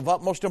why it's of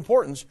utmost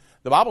importance.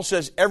 The Bible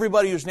says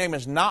everybody whose name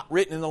is not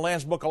written in the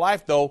Lamb's Book of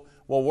Life, though,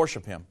 will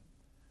worship him.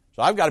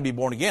 So I've got to be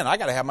born again. I've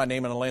got to have my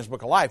name in the Lamb's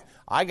Book of Life.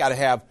 I've got to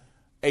have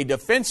a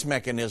defense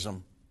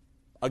mechanism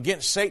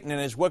against Satan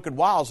and his wicked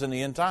wiles in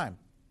the end time.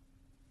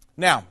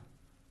 Now,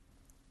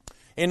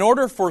 in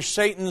order for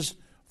Satan's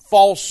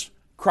false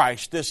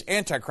Christ, this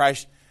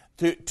Antichrist,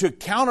 to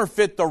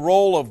counterfeit the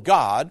role of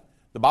God,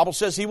 the Bible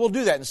says he will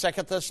do that in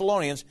 2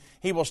 Thessalonians.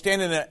 He will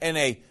stand in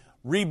a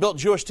rebuilt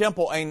Jewish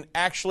temple and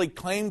actually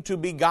claim to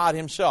be God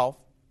himself.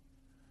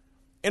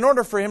 In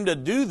order for him to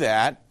do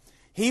that,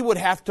 he would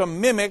have to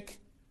mimic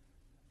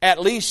at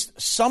least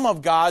some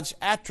of God's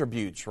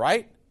attributes,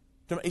 right?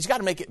 He's got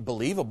to make it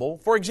believable.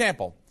 For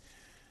example,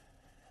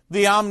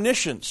 the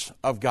omniscience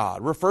of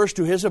God refers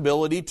to his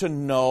ability to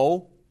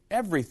know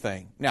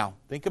everything. Now,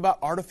 think about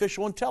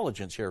artificial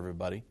intelligence here,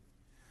 everybody.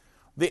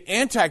 The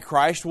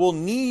Antichrist will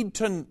need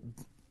to,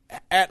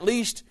 at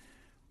least,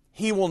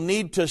 he will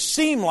need to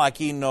seem like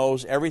he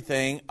knows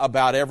everything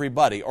about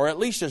everybody, or at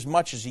least as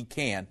much as he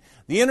can.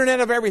 The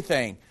Internet of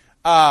Everything,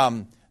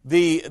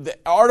 the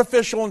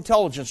artificial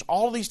intelligence,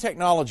 all of these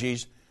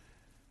technologies,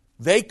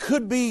 they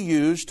could be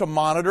used to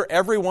monitor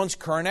everyone's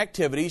current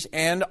activities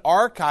and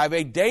archive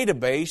a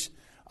database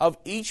of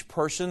each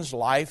person's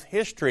life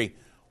history.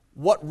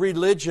 What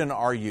religion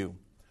are you?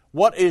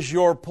 What is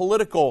your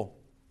political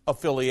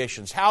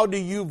affiliations? How do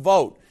you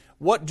vote?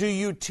 What do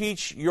you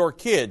teach your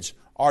kids?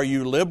 Are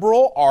you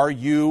liberal? Are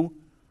you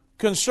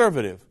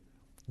conservative?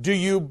 Do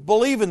you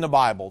believe in the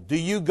Bible? Do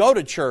you go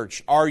to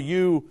church? Are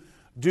you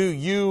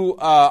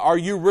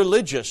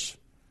religious?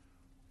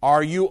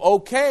 Are you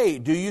okay?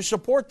 Do you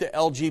support the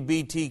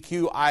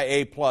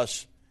LGBTQIA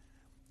plus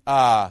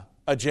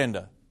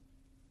agenda?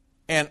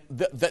 And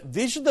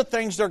these are the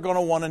things they're going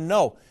to want to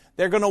know.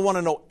 They're going to want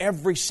to know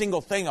every single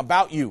thing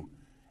about you.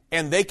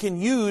 And they can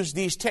use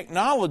these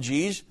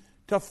technologies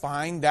to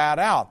find that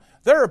out.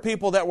 There are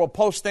people that will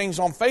post things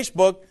on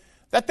Facebook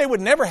that they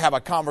would never have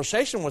a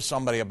conversation with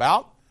somebody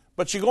about.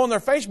 But you go on their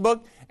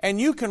Facebook and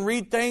you can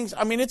read things.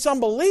 I mean, it's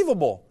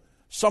unbelievable.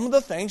 Some of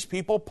the things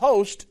people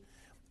post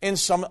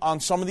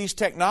on some of these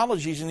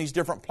technologies and these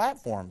different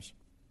platforms.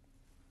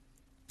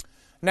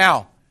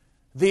 Now,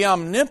 the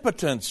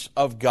omnipotence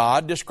of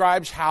God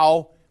describes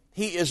how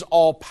he is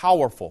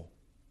all-powerful.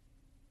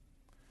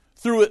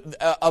 Through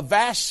a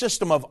vast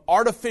system of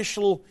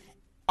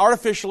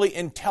artificially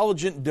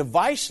intelligent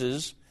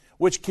devices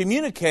which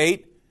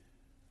communicate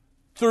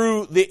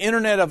through the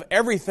Internet of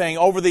Everything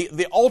over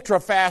the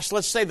ultra-fast,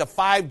 let's say the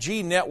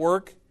 5G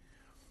network.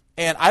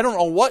 And I don't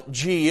know what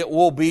G it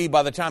will be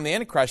by the time the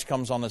Antichrist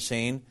comes on the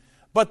scene,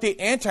 but the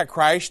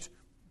Antichrist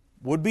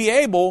would be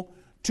able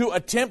to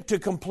attempt to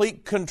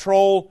complete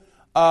control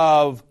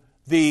of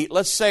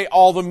let's say,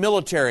 all the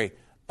military,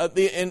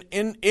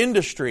 the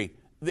industry,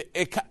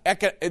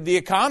 the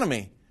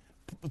economy,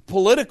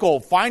 political,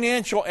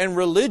 financial, and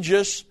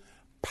religious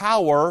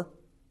power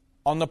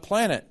on the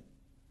planet.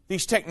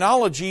 These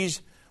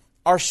technologies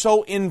are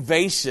so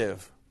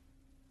invasive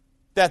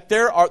that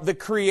the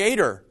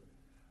creator,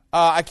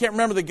 I can't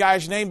remember the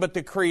guy's name, but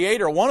the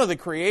creator, one of the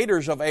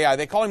creators of AI,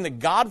 they call him the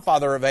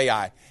godfather of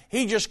AI.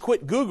 He just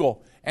quit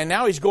Google, and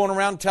now he's going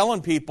around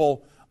telling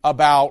people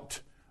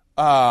about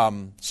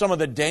some of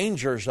the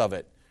dangers of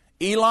it.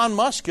 Elon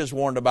Musk has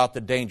warned about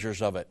the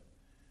dangers of it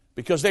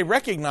because they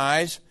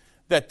recognize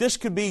that this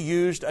could be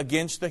used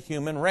against the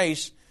human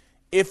race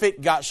if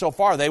it got so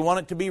far. They want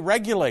it to be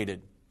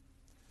regulated.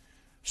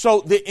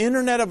 So the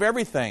Internet of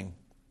Everything,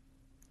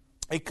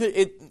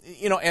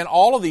 and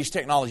all of these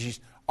technologies,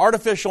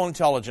 artificial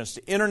intelligence,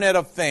 the Internet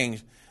of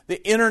Things,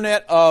 the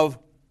Internet of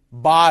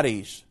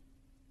Bodies,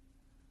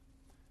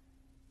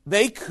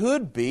 they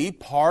could be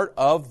part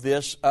of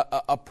this,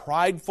 a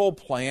prideful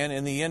plan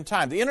in the end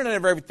time. The Internet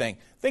of Everything,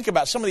 think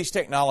about some of these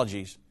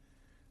technologies.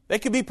 They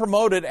could be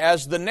promoted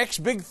as the next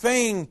big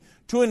thing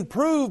to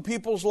improve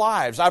people's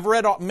lives. I've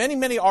read many,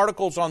 many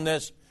articles on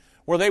this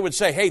where they would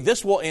say, hey,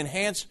 this will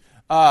enhance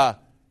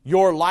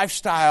your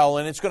lifestyle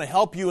and it's going to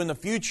help you in the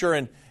future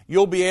and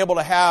you'll be able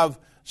to have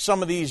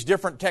some of these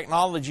different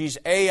technologies,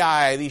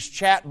 AI, these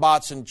chat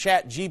bots and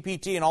chat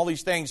GPT and all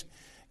these things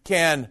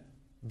can,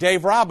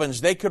 Dave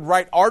Robbins, they could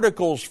write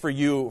articles for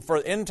you for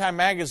End Time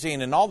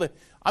Magazine and all that.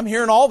 I'm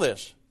hearing all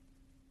this.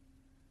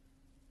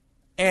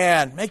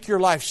 and make your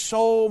life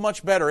so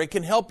much better. It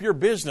can help your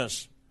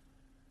business.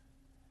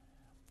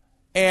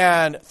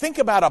 And think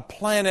about a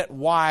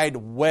planet-wide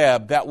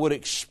web that would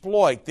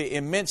exploit the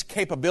immense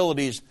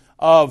capabilities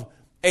of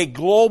a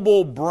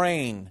global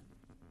brain,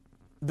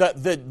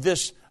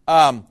 this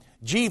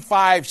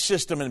G5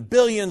 system and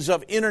billions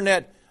of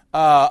Internet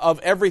of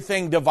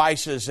everything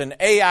devices and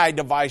AI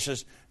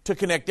devices to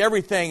connect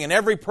everything and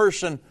every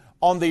person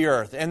on the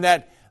earth. And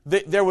that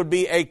there would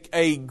be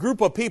a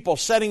group of people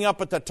setting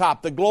up at the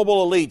top, the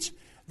global elites,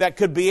 that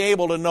could be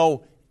able to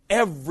know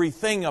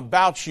everything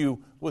about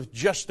you with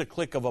just the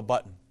click of a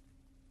button.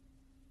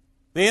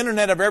 The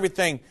Internet of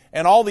everything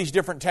and all these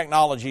different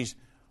technologies,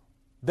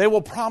 they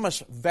will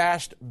promise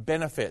vast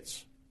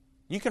benefits.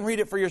 You can read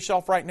it for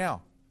yourself right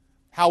now.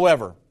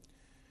 However,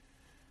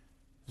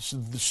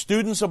 the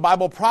students of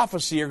Bible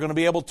prophecy are going to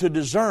be able to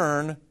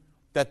discern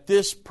that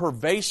this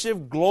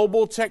pervasive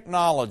global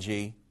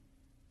technology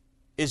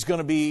is going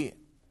to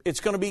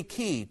be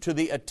key to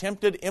the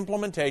attempted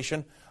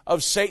implementation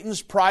of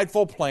Satan's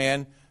prideful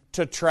plan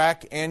to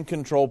track and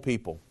control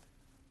people.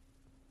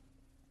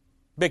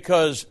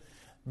 Because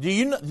do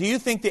you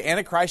think the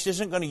Antichrist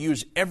isn't going to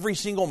use every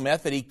single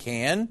method he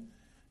can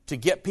to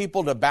get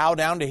people to bow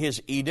down to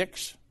his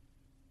edicts?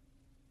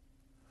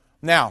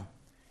 Now,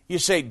 you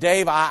say,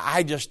 Dave,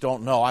 I just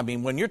don't know. I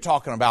mean, when you're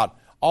talking about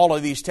all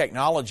of these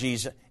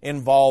technologies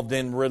involved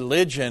in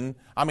religion,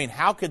 I mean,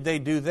 how could they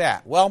do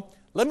that? Well,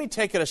 let me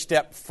take it a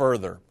step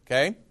further,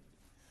 okay?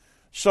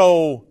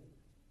 So,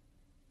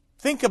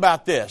 think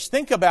about this.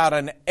 Think about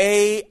an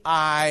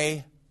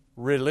AI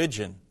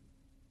religion.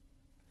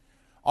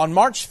 On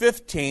March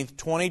 15th,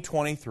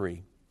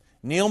 2023,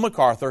 Neil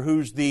MacArthur,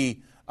 who's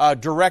the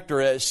director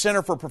at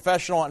Center for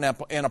Professional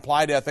and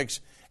Applied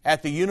Ethics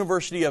at the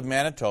University of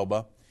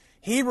Manitoba,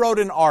 he wrote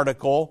an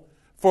article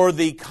for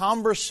the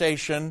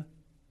Conversation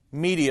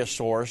media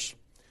source,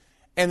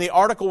 and the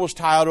article was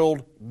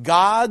titled,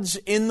 Gods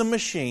in the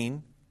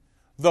Machine,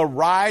 the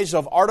Rise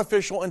of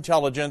Artificial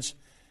Intelligence,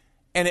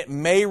 and it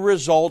may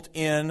result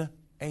in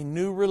a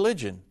new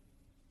religion.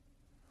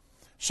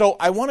 So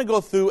I want to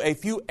go through a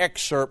few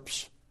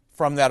excerpts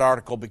from that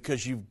article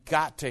because you've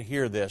got to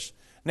hear this.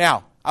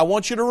 Now, I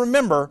want you to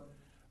remember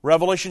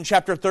Revelation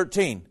chapter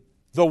 13,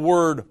 the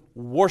word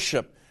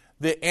worship.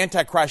 The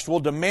Antichrist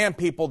will demand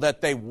people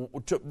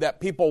that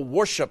people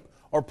worship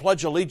or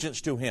pledge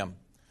allegiance to him.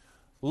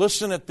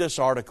 Listen at this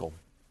article.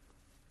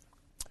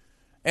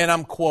 And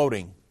I'm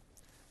quoting,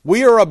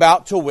 "We are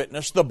about to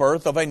witness the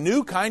birth of a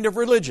new kind of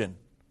religion.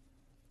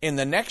 In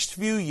the next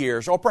few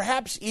years, or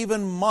perhaps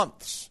even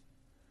months,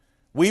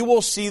 we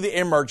will see the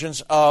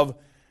emergence of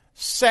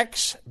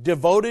sects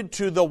devoted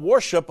to the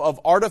worship of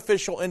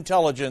artificial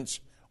intelligence,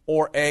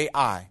 or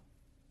AI.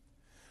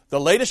 The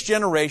latest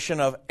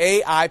generation of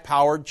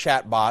AI-powered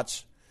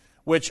chatbots,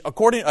 which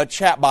according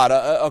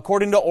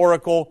to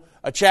Oracle,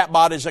 a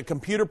chatbot is a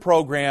computer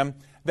program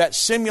that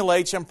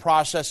simulates and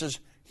processes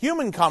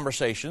human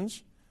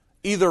conversations,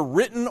 either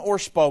written or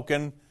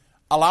spoken,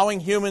 allowing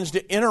humans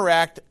to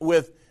interact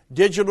with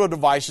digital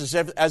devices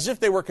as if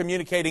they were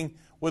communicating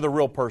with a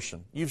real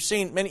person. You've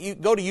seen many. You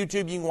go to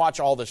YouTube, you can watch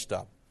all this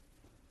stuff.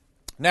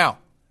 Now,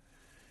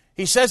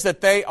 he says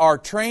that they are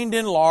trained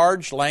in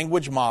large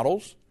language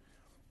models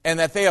and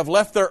that they have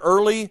left their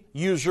early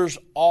users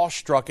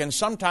awestruck and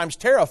sometimes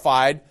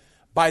terrified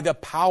by the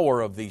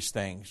power of these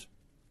things.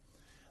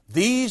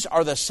 These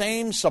are the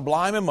same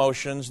sublime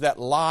emotions that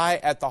lie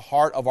at the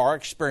heart of our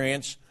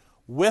experience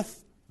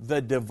with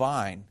the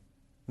divine.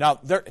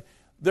 Now,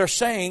 they're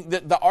saying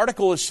that the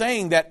article is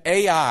saying that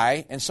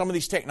AI and some of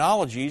these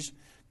technologies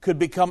could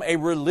become a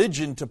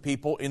religion to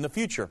people in the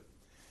future.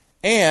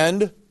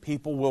 And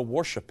people will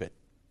worship it.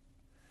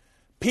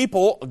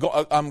 People,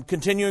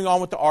 continuing on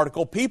with the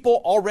article,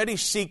 people already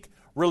seek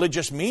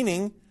religious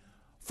meaning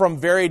from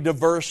very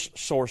diverse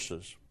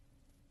sources.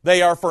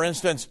 They are, for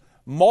instance,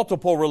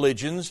 multiple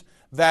religions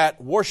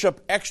that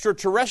worship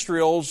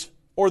extraterrestrials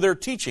or their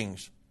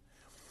teachings.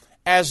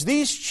 As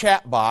these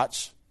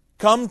chatbots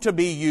come to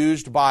be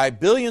used by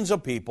billions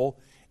of people,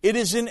 it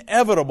is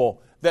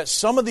inevitable that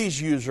some of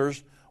these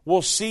users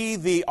will see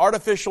the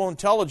artificial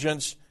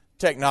intelligence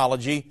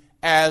technology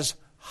as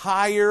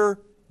higher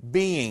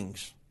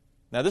beings.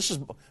 Now, this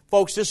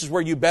is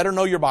where you better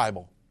know your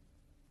Bible.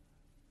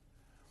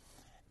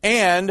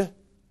 And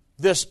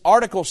this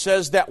article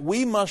says that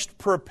we must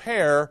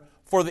prepare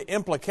for the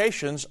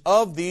implications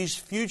of these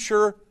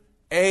future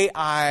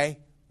AI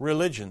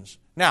religions.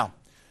 Now,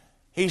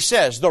 he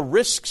says the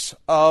risks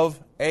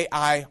of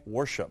AI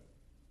worship.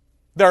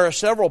 There are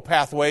several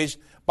pathways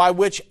by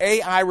which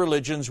AI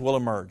religions will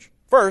emerge.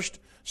 First,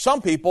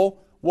 some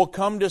people will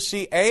come to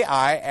see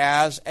AI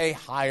as a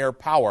higher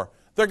power.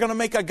 They're going to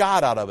make a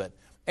god out of it.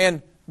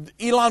 And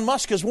Elon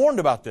Musk has warned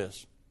about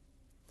this.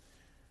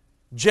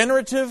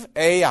 Generative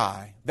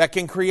AI that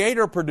can create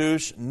or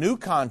produce new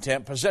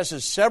content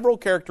possesses several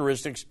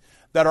characteristics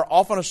that are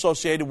often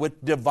associated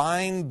with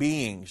divine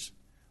beings,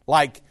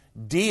 like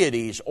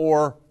deities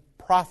or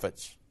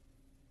prophets.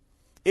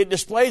 It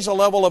displays a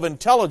level of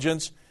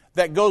intelligence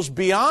that goes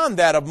beyond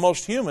that of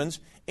most humans.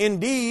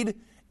 Indeed,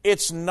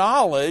 its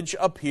knowledge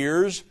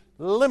appears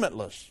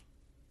limitless.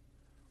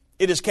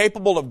 It is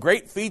capable of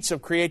great feats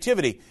of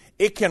creativity.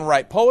 It can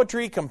write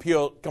poetry,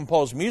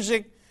 compose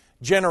music,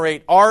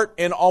 generate art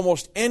in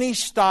almost any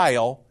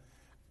style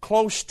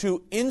close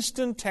to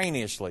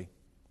instantaneously.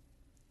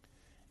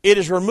 It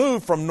is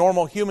removed from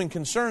normal human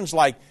concerns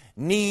like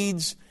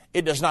needs.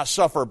 It does not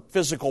suffer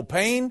physical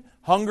pain,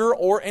 hunger,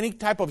 or any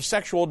type of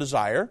sexual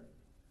desire.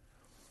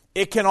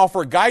 It can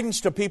offer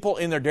guidance to people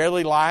in their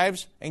daily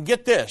lives. And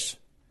get this,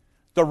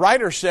 the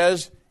writer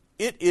says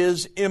it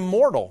is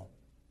immortal,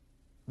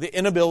 the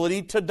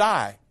inability to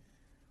die.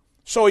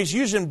 So he's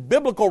using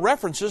biblical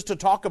references to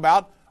talk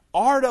about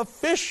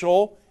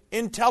artificial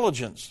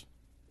intelligence.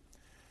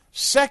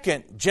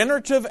 Second,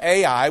 generative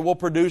AI will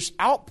produce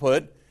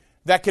output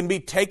that can be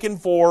taken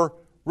for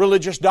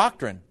religious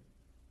doctrine.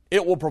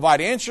 It will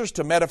provide answers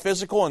to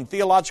metaphysical and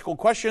theological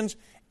questions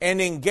and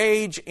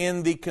engage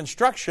in the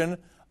construction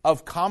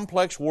of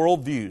complex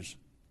worldviews.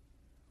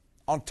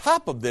 On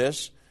top of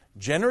this,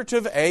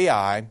 generative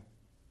AI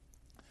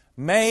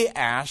may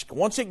ask,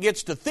 once it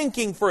gets to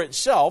thinking for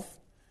itself,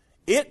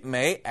 it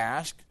may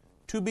ask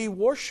to be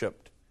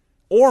worshiped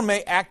or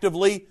may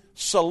actively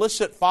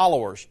solicit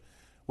followers.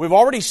 We've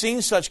already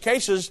seen such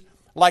cases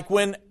like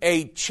when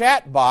a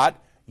chatbot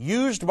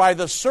used by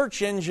the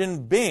search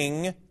engine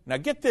Bing, now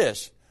get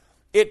this,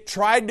 it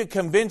tried to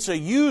convince a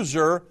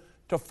user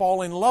to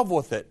fall in love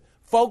with it.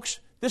 Folks,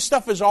 this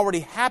stuff is already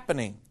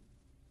happening.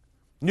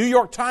 New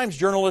York Times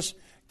journalist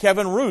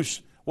Kevin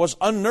Roose was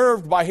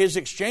unnerved by his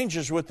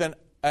exchanges with an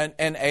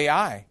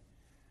AI.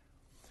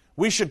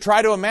 We should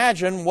try to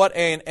imagine what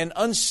an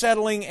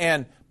unsettling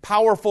and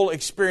powerful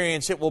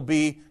experience it will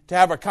be to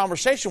have a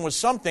conversation with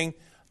something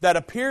that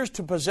appears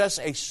to possess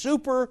a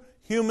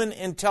superhuman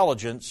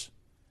intelligence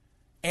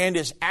and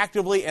is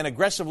actively and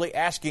aggressively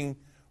asking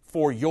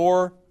for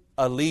your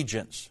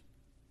allegiance.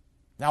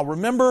 Now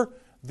remember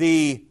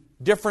the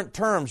different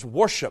terms,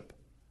 worship,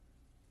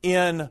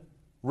 in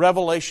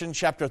Revelation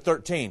chapter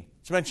 13.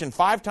 It's mentioned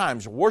 5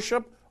 times,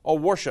 worship or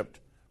worshipped.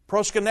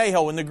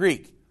 Proskuneo in the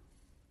Greek.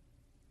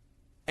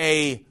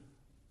 A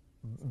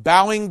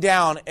bowing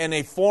down and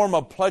a form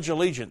of pledge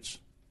allegiance.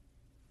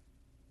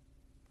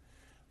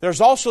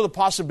 There's also the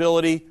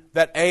possibility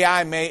that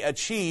AI may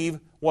achieve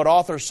what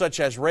authors such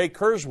as Ray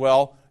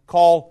Kurzweil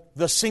call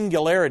the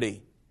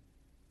singularity,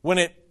 when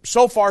it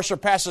so far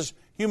surpasses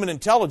human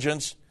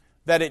intelligence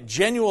that it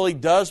genuinely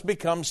does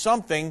become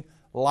something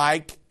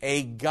like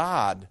a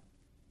god.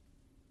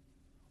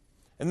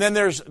 And then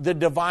there's the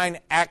divine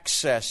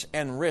access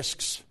and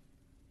risks.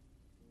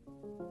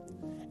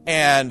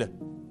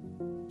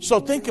 And so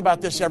think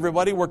about this,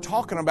 everybody. We're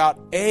talking about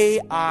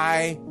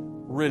AI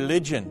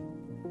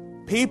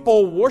religion.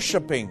 People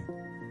worshiping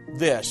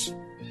this.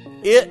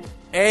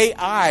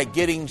 AI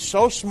getting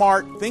so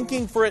smart,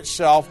 thinking for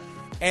itself,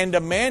 and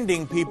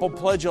demanding people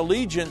pledge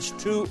allegiance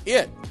to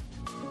it.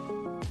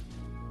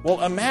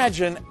 Well,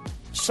 imagine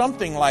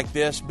something like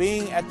this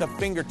being at the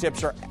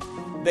fingertips, or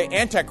the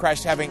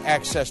Antichrist having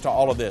access to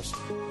all of this.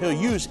 He'll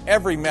use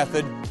every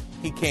method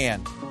he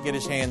can get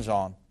his hands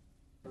on.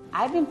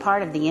 I've been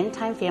part of the End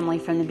Time family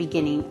from the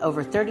beginning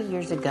over 30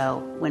 years ago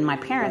when my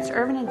parents,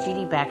 Irvin and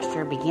Judy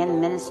Baxter, began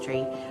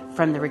ministry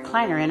from the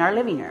recliner in our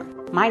living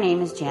room. My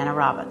name is Jana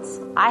Robbins.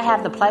 I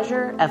have the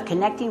pleasure of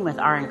connecting with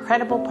our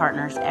incredible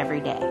partners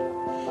every day.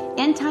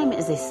 End Time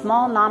is a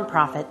small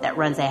nonprofit that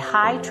runs a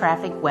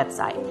high-traffic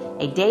website,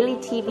 a daily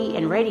TV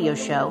and radio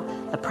show,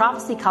 the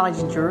Prophecy College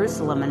in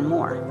Jerusalem, and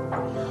more.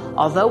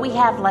 Although we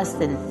have less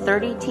than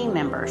 30 team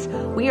members,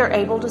 we are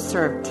able to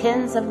serve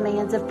tens of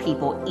millions of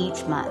people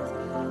each month.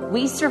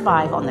 We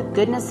survive on the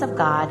goodness of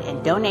God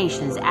and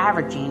donations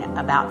averaging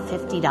about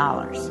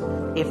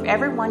 $50. If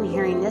everyone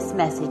hearing this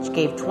message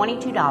gave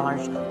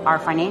 $22, our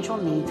financial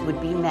needs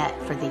would be met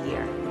for the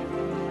year.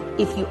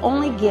 If you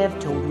only give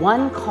to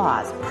one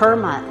cause per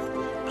month,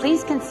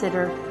 please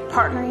consider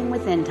partnering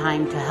with End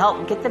Time to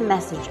help get the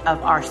message of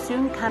our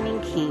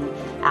soon-coming King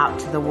out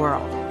to the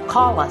world.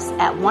 Call us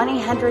at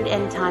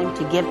 1-800-END-TIME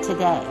to give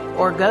today,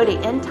 or go to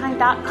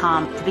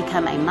endtime.com to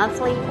become a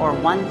monthly or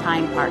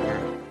one-time partner.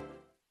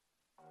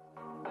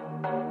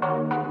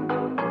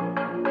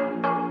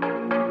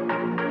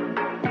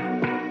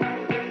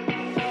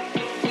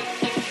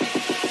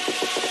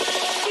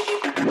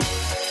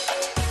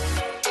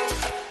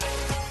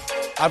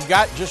 I've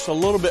got just a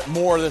little bit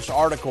more of this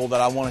article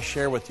that I want to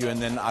share with you,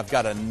 and then I've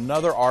got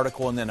another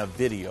article and then a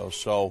video.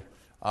 So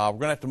we're going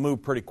to have to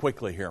move pretty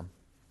quickly here.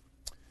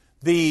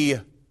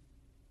 The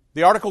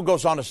article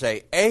goes on to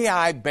say,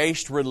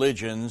 AI-based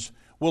religions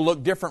will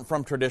look different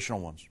from traditional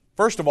ones.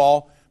 First of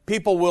all,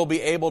 people will be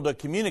able to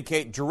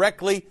communicate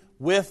directly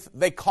with,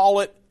 they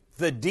call it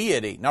the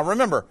deity. Now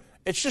remember,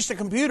 it's just a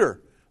computer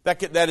that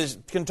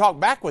can talk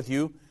back with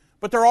you,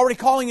 but they're already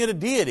calling it a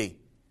deity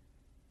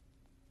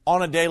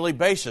on a daily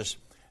basis.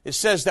 It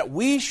says that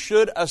we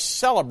should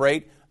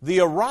celebrate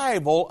the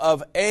arrival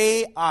of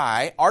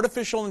AI,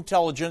 artificial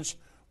intelligence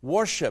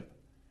worship.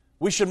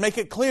 We should make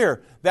it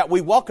clear that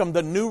we welcome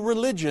the new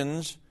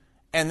religions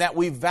and that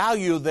we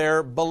value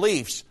their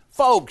beliefs.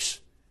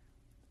 Folks,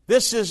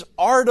 This is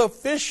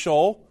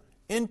artificial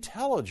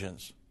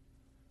intelligence.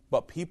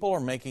 But people are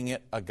making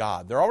it a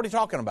god. They're already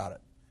talking about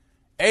it.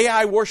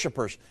 AI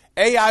worshipers.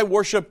 AI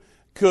worship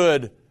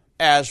could,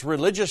 as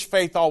religious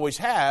faith always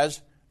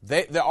has,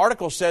 the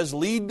article says,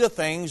 lead to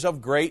things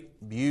of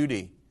great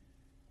beauty.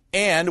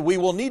 And we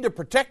will need to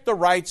protect the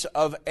rights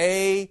of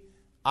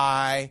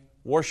AI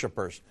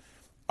worshipers.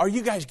 Are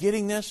you guys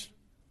getting this?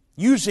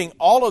 Using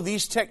all of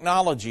these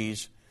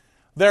technologies,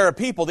 there are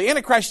people, the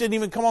Antichrist didn't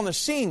even come on the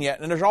scene yet,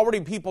 and there's already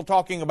people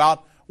talking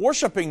about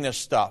worshiping this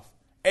stuff.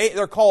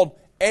 They're called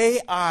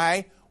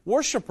AI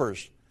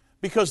worshipers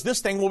because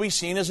this thing will be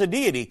seen as a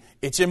deity.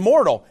 It's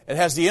immortal. It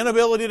has the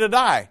inability to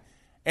die.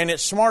 And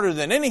it's smarter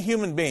than any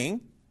human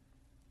being.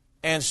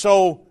 And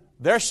so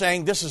they're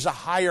saying this is a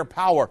higher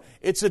power.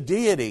 It's a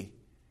deity.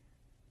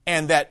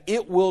 And that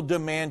it will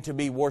demand to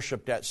be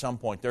worshipped at some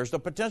point. There's the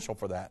potential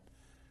for that.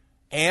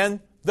 And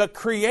the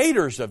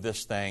creators of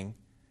this thing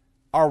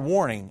are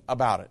warning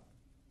about it.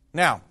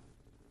 Now,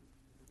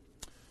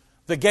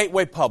 the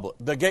Gateway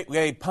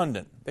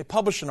Pundit, they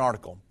published an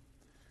article.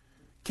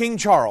 King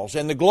Charles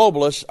and the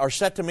globalists are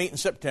set to meet in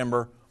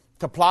September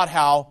to plot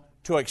how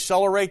to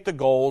accelerate the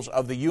goals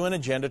of the UN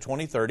Agenda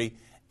 2030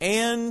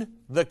 and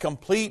the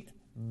complete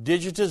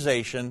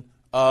digitization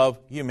of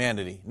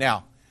humanity.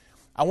 Now,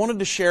 I wanted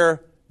to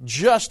share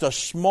just a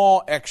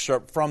small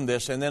excerpt from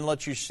this and then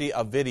let you see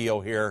a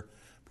video here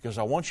because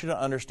I want you to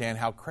understand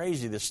how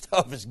crazy this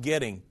stuff is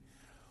getting.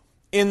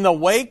 In the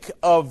wake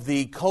of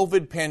the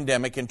COVID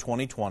pandemic in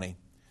 2020,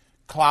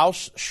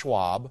 Klaus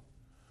Schwab,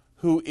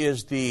 who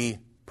is the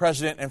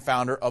president and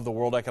founder of the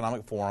World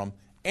Economic Forum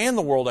and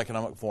the World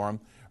Economic Forum,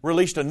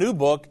 released a new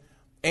book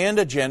and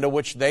agenda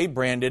which they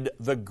branded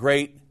the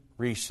Great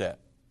Reset,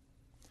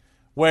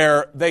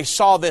 where they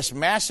saw this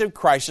massive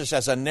crisis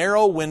as a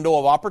narrow window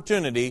of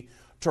opportunity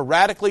to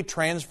radically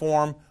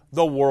transform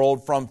the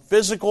world from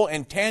physical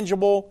and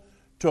tangible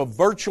to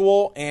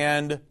virtual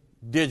and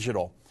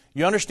digital.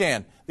 You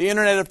understand, the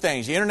Internet of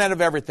Things, the Internet of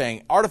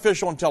Everything,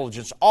 artificial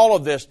intelligence, all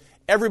of this,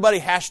 everybody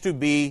has to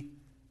be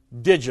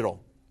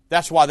digital.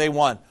 That's why they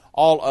want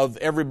all of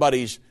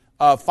everybody's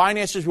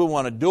finances. We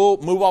want to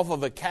move off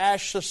of a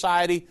cash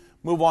society,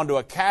 move on to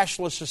a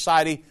cashless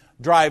society,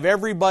 drive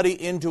everybody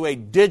into a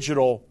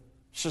digital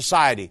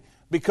society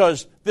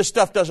because this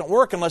stuff doesn't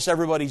work unless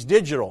everybody's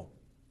digital.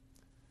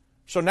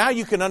 So now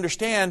you can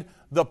understand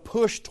the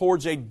push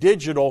towards a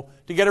digital,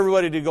 to get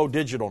everybody to go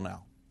digital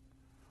now.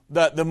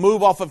 The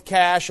move off of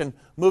cash and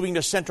moving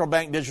to central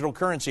bank digital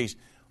currencies.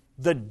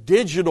 The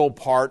digital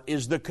part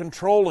is the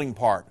controlling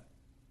part.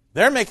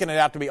 They're making it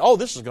out to be, oh,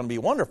 this is going to be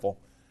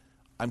wonderful.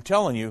 I'm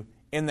telling you,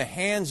 in the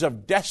hands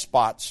of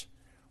despots,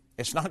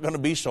 it's not going to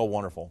be so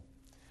wonderful.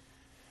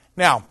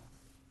 Now,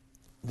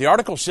 the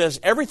article says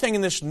everything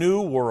in this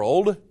new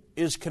world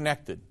is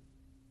connected.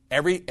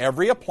 Every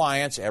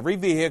appliance, every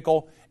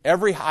vehicle,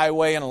 every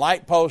highway and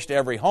light post,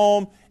 every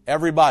home,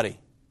 everybody.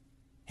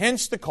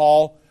 Hence the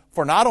call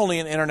for not only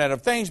an Internet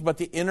of Things, but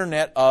the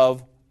Internet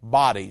of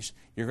Bodies.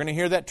 You're going to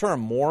hear that term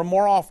more and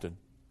more often.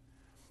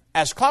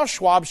 As Klaus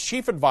Schwab's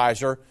chief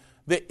advisor,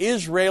 the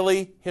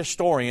Israeli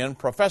historian,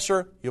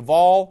 Professor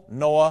Yuval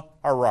Noah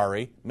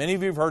Harari, many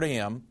of you have heard of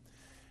him,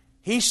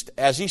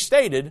 as he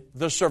stated,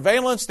 the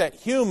surveillance that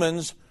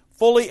humans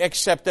fully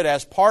accepted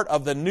as part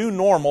of the new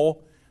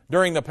normal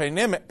during the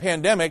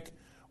pandemic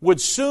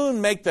would soon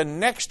make the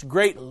next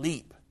great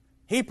leap.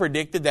 He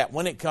predicted that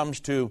when it comes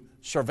to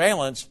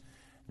surveillance,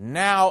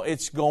 now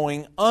it's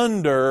going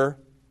under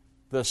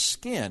the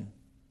skin.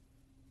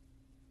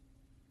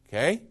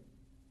 Okay?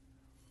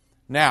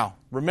 Now,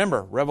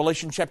 remember,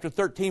 Revelation chapter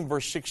 13,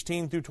 verse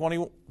 16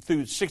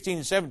 through 16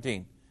 and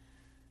 17.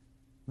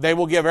 They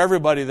will give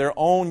everybody their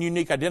own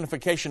unique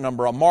identification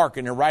number, a mark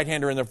in their right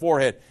hand or in their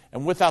forehead.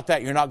 And without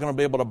that, you're not going to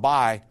be able to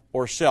buy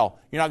or sell.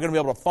 You're not going to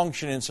be able to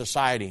function in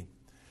society.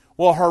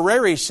 Well,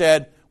 Harari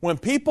said, when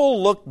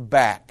people look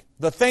back,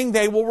 the thing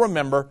they will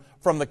remember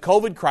from the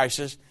COVID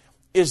crisis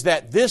is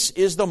that this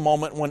is the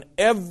moment when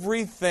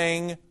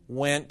everything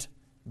went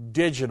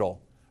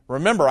digital.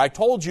 Remember, I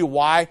told you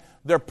why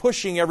they're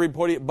pushing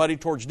everybody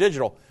towards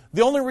digital.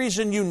 The only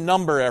reason you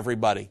number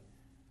everybody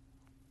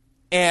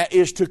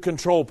is to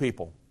control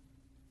people.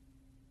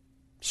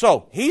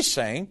 So he's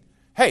saying,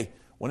 hey,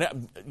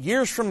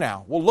 years from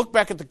now, we'll look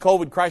back at the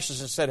COVID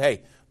crisis and said,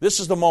 hey, this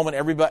is the moment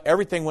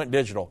everything went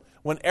digital,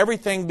 when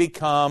everything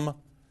became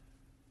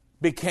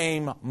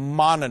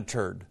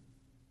monitored.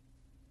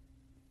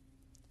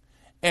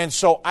 And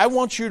so I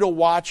want you to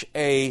watch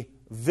a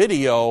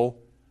video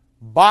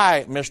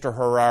by Mr.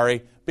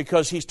 Harari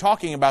because he's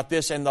talking about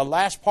this, and the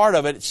last part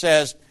of it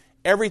says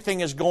everything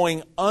is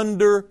going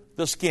under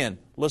the skin.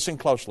 Listen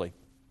closely.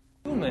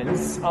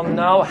 Humans are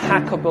now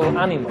hackable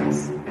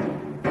animals.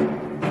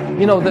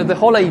 You know, the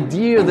whole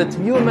idea that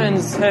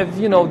humans have,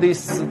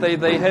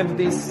 they have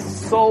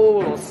this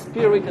soul or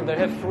spirit and they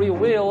have free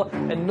will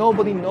and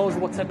nobody knows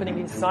what's happening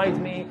inside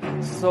me.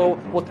 So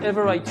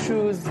whatever I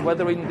choose,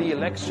 whether in the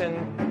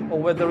election or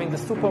whether in the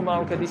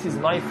supermarket, this is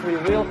my free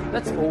will,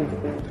 that's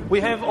over. We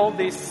have all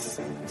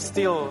this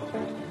still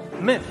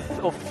myth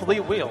of free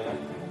will.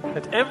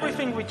 that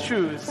everything we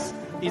choose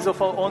is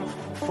of our own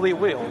free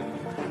will.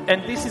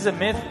 And this is a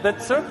myth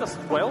that served us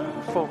well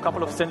for a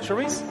couple of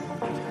centuries,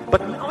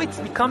 but now it's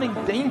becoming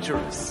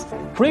dangerous.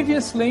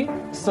 Previously,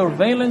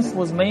 surveillance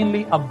was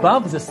mainly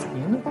above the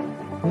skin.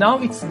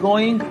 Now it's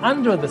going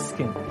under the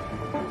skin.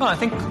 Well, I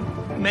think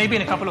maybe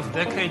in a couple of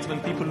decades when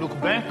people look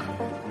back,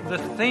 the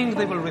thing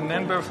they will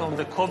remember from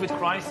the COVID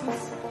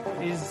crisis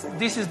is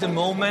this is the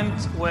moment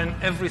when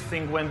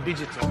everything went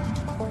digital.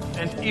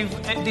 And if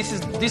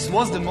this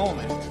was the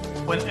moment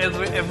when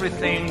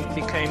everything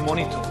became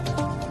monitored,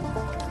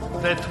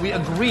 that we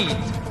agreed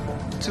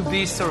to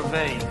be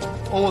surveyed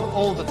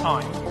all the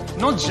time,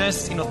 not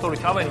just in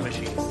authoritarian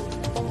regimes,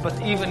 but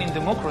even in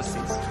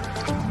democracies.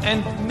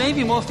 And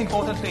maybe most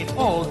importantly of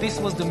all, this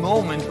was the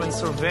moment when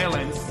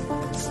surveillance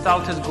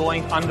started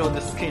going under the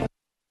skin.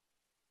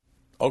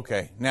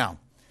 Okay, now,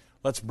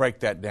 let's break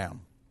that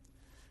down.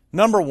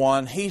 Number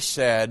one, he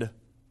said,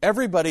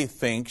 everybody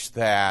thinks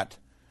that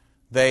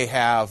they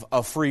have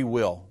a free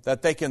will,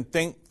 that they can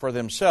think for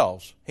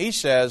themselves. He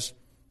says,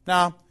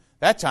 nah,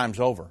 that time's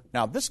over.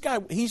 Now, this guy,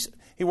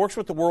 he works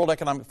with the World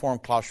Economic Forum,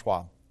 Klaus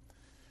Schwab.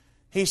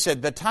 He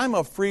said, the time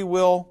of free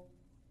will,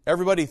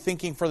 everybody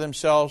thinking for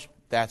themselves,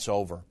 that's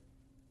over.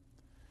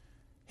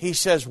 He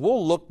says,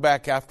 we'll look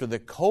back after the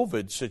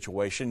COVID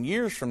situation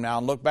years from now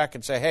and look back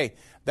and say, hey,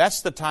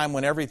 that's the time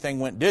when everything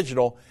went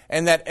digital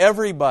and that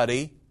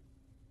everybody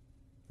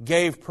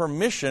gave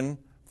permission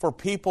for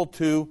people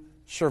to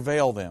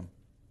surveil them.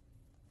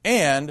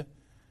 And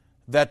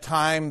that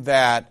time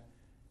that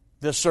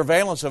the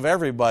surveillance of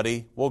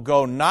everybody will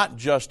go not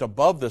just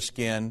above the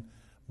skin,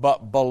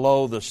 but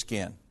below the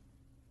skin.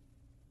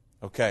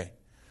 Okay.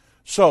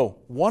 So,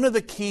 one of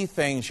the key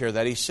things here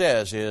that he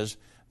says is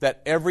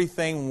that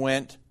everything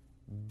went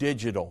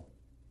digital.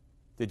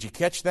 Did you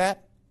catch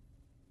that?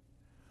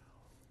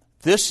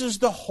 This is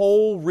the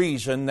whole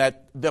reason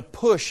that the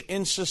push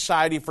in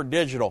society for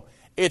digital.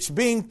 It's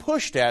being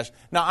pushed as,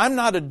 now I'm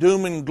not a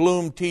doom and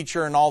gloom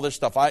teacher and all this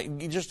stuff.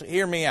 You just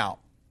hear me out.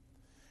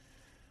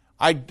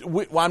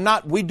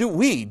 We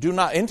do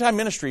not, End Time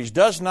Ministries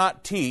does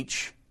not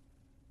teach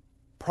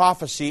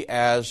prophecy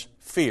as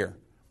fear.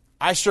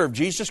 I serve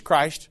Jesus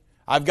Christ.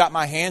 I've got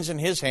my hands in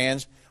His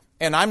hands,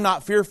 and I'm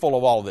not fearful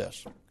of all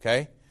this,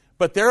 okay?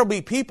 But there will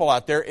be people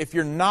out there, if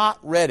you're not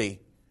ready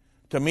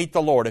to meet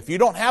the Lord, if you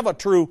don't have a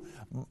true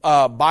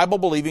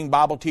Bible-believing,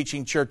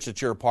 Bible-teaching church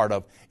that you're a part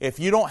of, if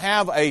you don't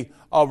have a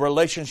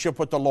relationship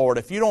with the Lord,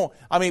 if you don't,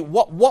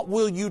 what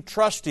will you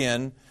trust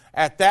in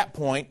at that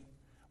point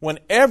when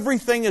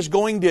everything is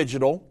going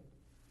digital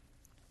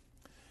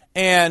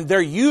and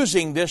they're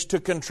using this to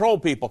control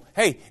people?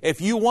 Hey,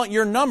 if you want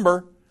your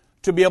number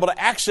to be able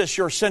to access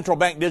your central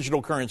bank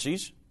digital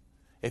currencies,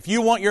 if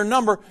you want your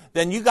number,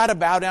 then you got to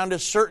bow down to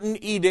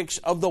certain edicts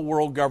of the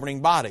world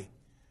governing body.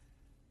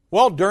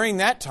 Well, during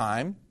that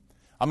time,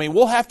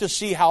 we'll have to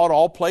see how it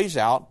all plays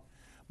out,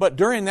 but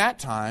during that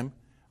time,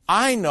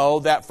 I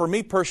know that for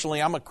me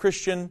personally, I'm a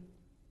Christian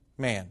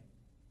man.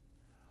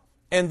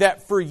 And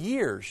that for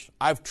years,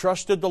 I've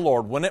trusted the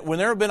Lord. When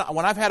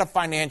I've had a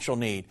financial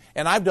need,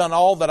 and I've done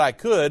all that I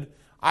could,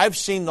 I've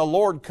seen the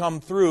Lord come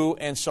through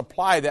and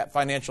supply that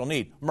financial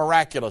need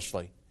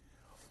miraculously.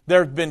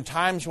 There have been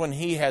times when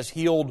He has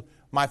healed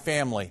my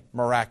family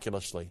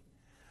miraculously.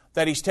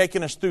 That He's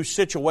taken us through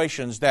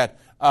situations that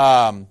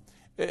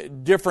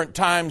different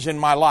times in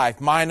my life,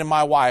 mine and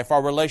my wife,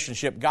 our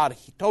relationship,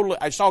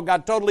 I saw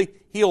God totally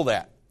heal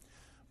that.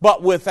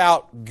 But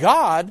without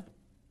God,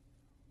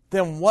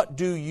 then what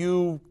do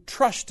you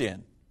trust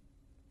in?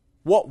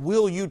 What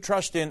will you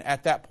trust in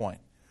at that point?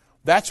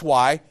 That's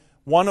why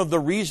one of the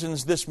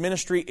reasons this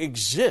ministry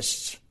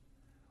exists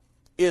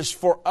is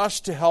for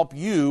us to help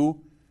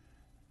you,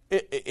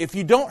 if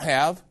you don't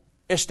have,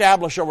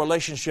 establish a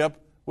relationship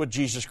with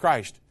Jesus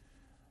Christ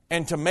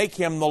and to make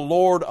Him the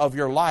Lord of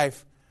your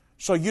life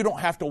so you don't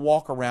have to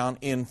walk around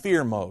in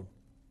fear mode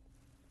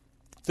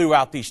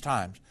throughout these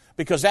times.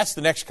 Because that's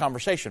the next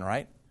conversation,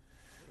 right?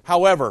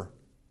 However,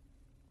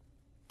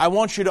 I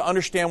want you to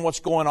understand what's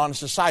going on in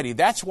society.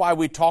 That's why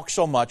we talk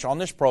so much on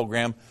this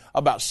program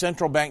about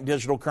central bank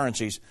digital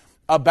currencies,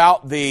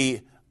 about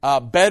the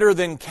Better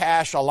Than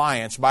Cash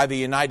Alliance by the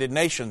United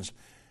Nations.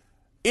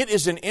 It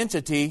is an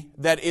entity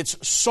that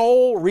its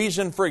sole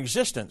reason for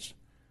existence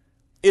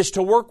is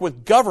to work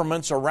with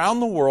governments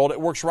around the world.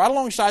 It works right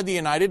alongside the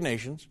United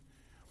Nations.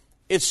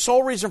 Its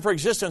sole reason for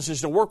existence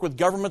is to work with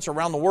governments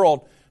around the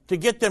world to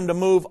get them to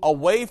move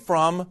away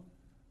from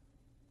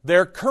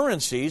their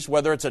currencies,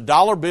 whether it's a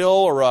dollar bill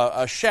or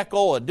a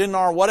shekel, a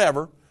dinar,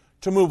 whatever,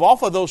 to move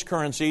off of those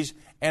currencies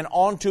and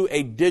onto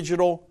a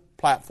digital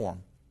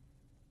platform.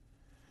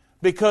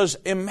 Because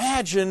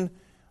imagine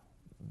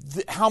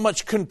how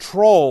much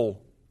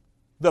control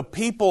the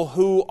people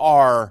who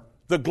are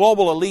the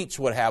global elites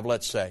would have,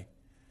 let's say,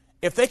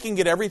 if they can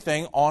get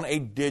everything on a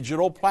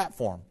digital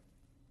platform.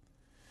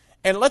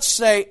 And let's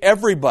say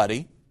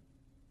everybody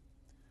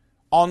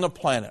on the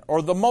planet,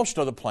 or the most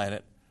of the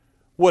planet,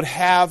 would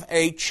have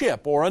a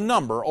chip or a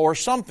number or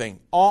something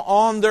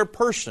on their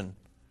person.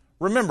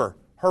 Remember,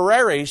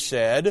 Harari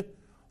said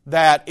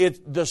that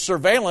the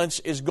surveillance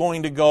is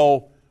going to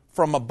go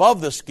from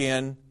above the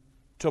skin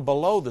to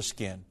below the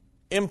skin,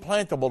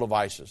 implantable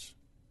devices.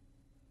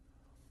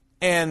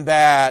 And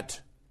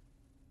that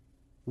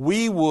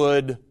they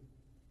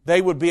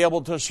would be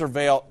able to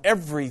surveil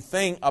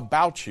everything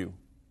about you.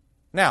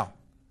 Now,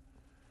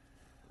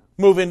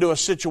 move into a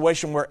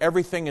situation where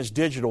everything is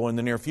digital in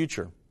the near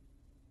future.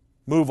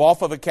 Move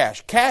off of a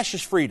cash. Cash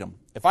is freedom.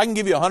 If I can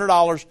give you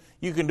 $100,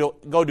 you can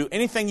go do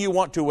anything you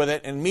want to with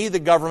it, and me, the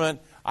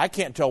government, I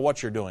can't tell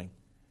what you're doing.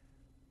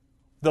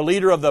 The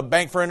leader of the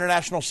Bank for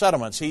International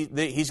Settlements,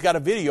 he's got a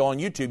video on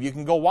YouTube. You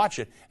can go watch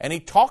it. And he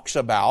talks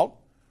about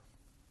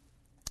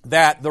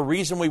that the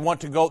reason we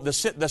want to go, the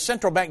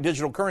central bank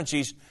digital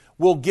currencies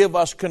will give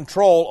us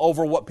control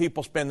over what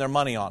people spend their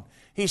money on.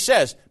 He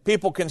says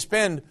people can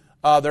spend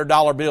their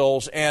dollar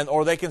bills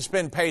or they can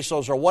spend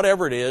pesos or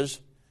whatever it is,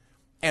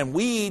 and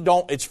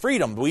it's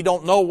freedom. We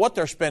don't know what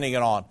they're spending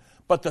it on.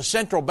 But the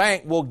central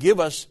bank will give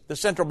us, the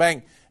central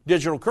bank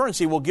digital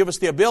currency will give us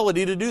the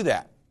ability to do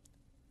that.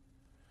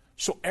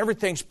 So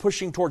everything's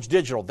pushing towards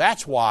digital.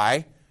 That's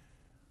why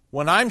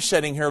when I'm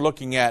sitting here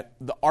looking at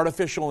the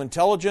artificial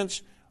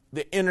intelligence,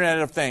 the Internet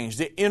of Things,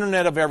 the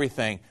Internet of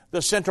Everything,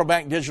 the central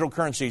bank digital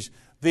currencies,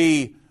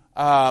 the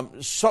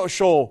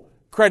social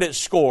credit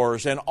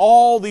scores, and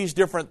all these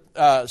different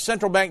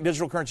central bank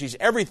digital currencies,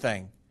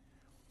 everything.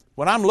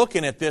 When I'm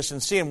looking at this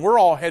and seeing we're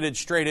all headed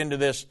straight into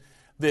this,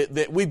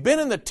 we've been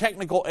in the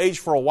technical age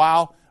for a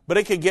while, but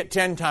it could get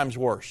 10 times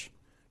worse,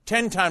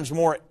 10 times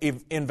more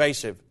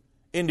invasive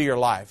into your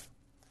life.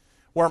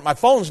 Where my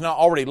phone's not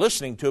already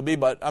listening to me,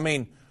 but I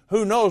mean,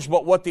 who knows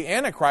but what the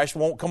Antichrist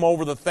won't come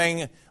over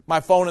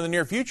my phone in the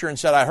near future and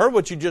said, I heard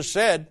what you just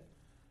said.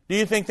 Do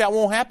you think that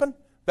won't happen?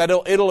 That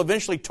it'll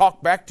eventually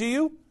talk back to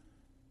you?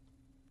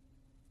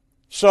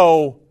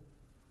 So,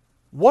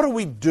 what do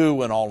we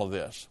do in all of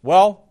this?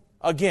 Well,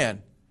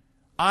 again,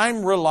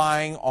 I'm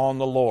relying on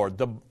the Lord.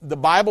 The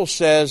Bible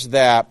says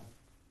that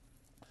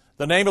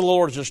the name of the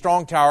Lord is a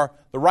strong tower,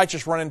 the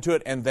righteous run into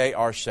it, and they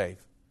are safe.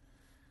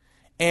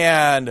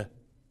 And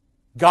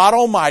God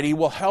Almighty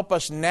will help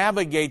us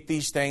navigate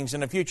these things in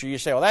the future. You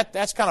say, well,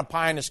 that's kind of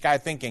pie in the sky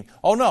thinking.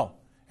 Oh, no,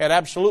 it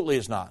absolutely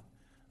is not.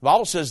 The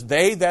Bible says,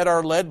 they that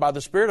are led by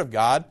the Spirit of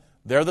God,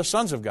 they're the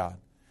sons of God.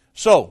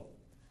 So,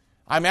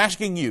 I'm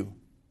asking you,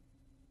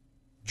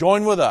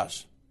 join with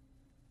us.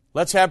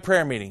 Let's have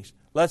prayer meetings.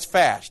 Let's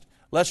fast.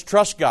 Let's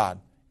trust God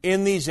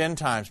in these end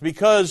times,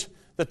 because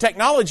the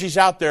technology's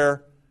out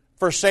there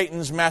for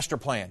Satan's master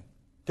plan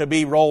to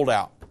be rolled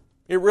out.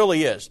 It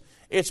really is.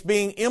 It's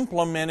being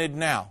implemented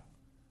now.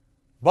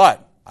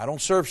 But I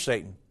don't serve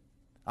Satan.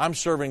 I'm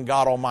serving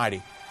God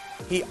Almighty.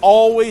 He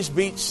always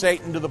beats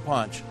Satan to the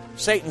punch.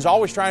 Satan's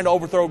always trying to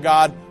overthrow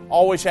God,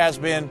 always has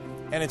been,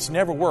 and it's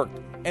never worked.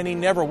 And he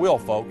never will,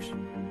 folks.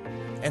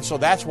 And so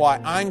that's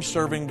why I'm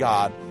serving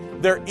God.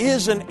 There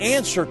is an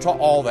answer to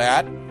all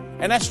that,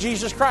 and that's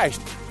Jesus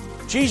Christ.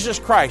 Jesus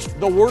Christ,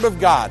 the Word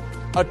of God,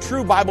 a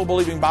true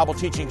Bible-believing,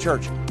 Bible-teaching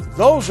church.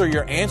 Those are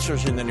your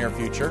answers in the near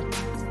future.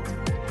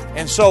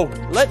 And so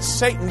let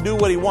Satan do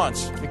what he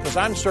wants, because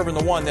I'm serving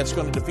the one that's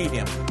going to defeat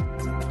him.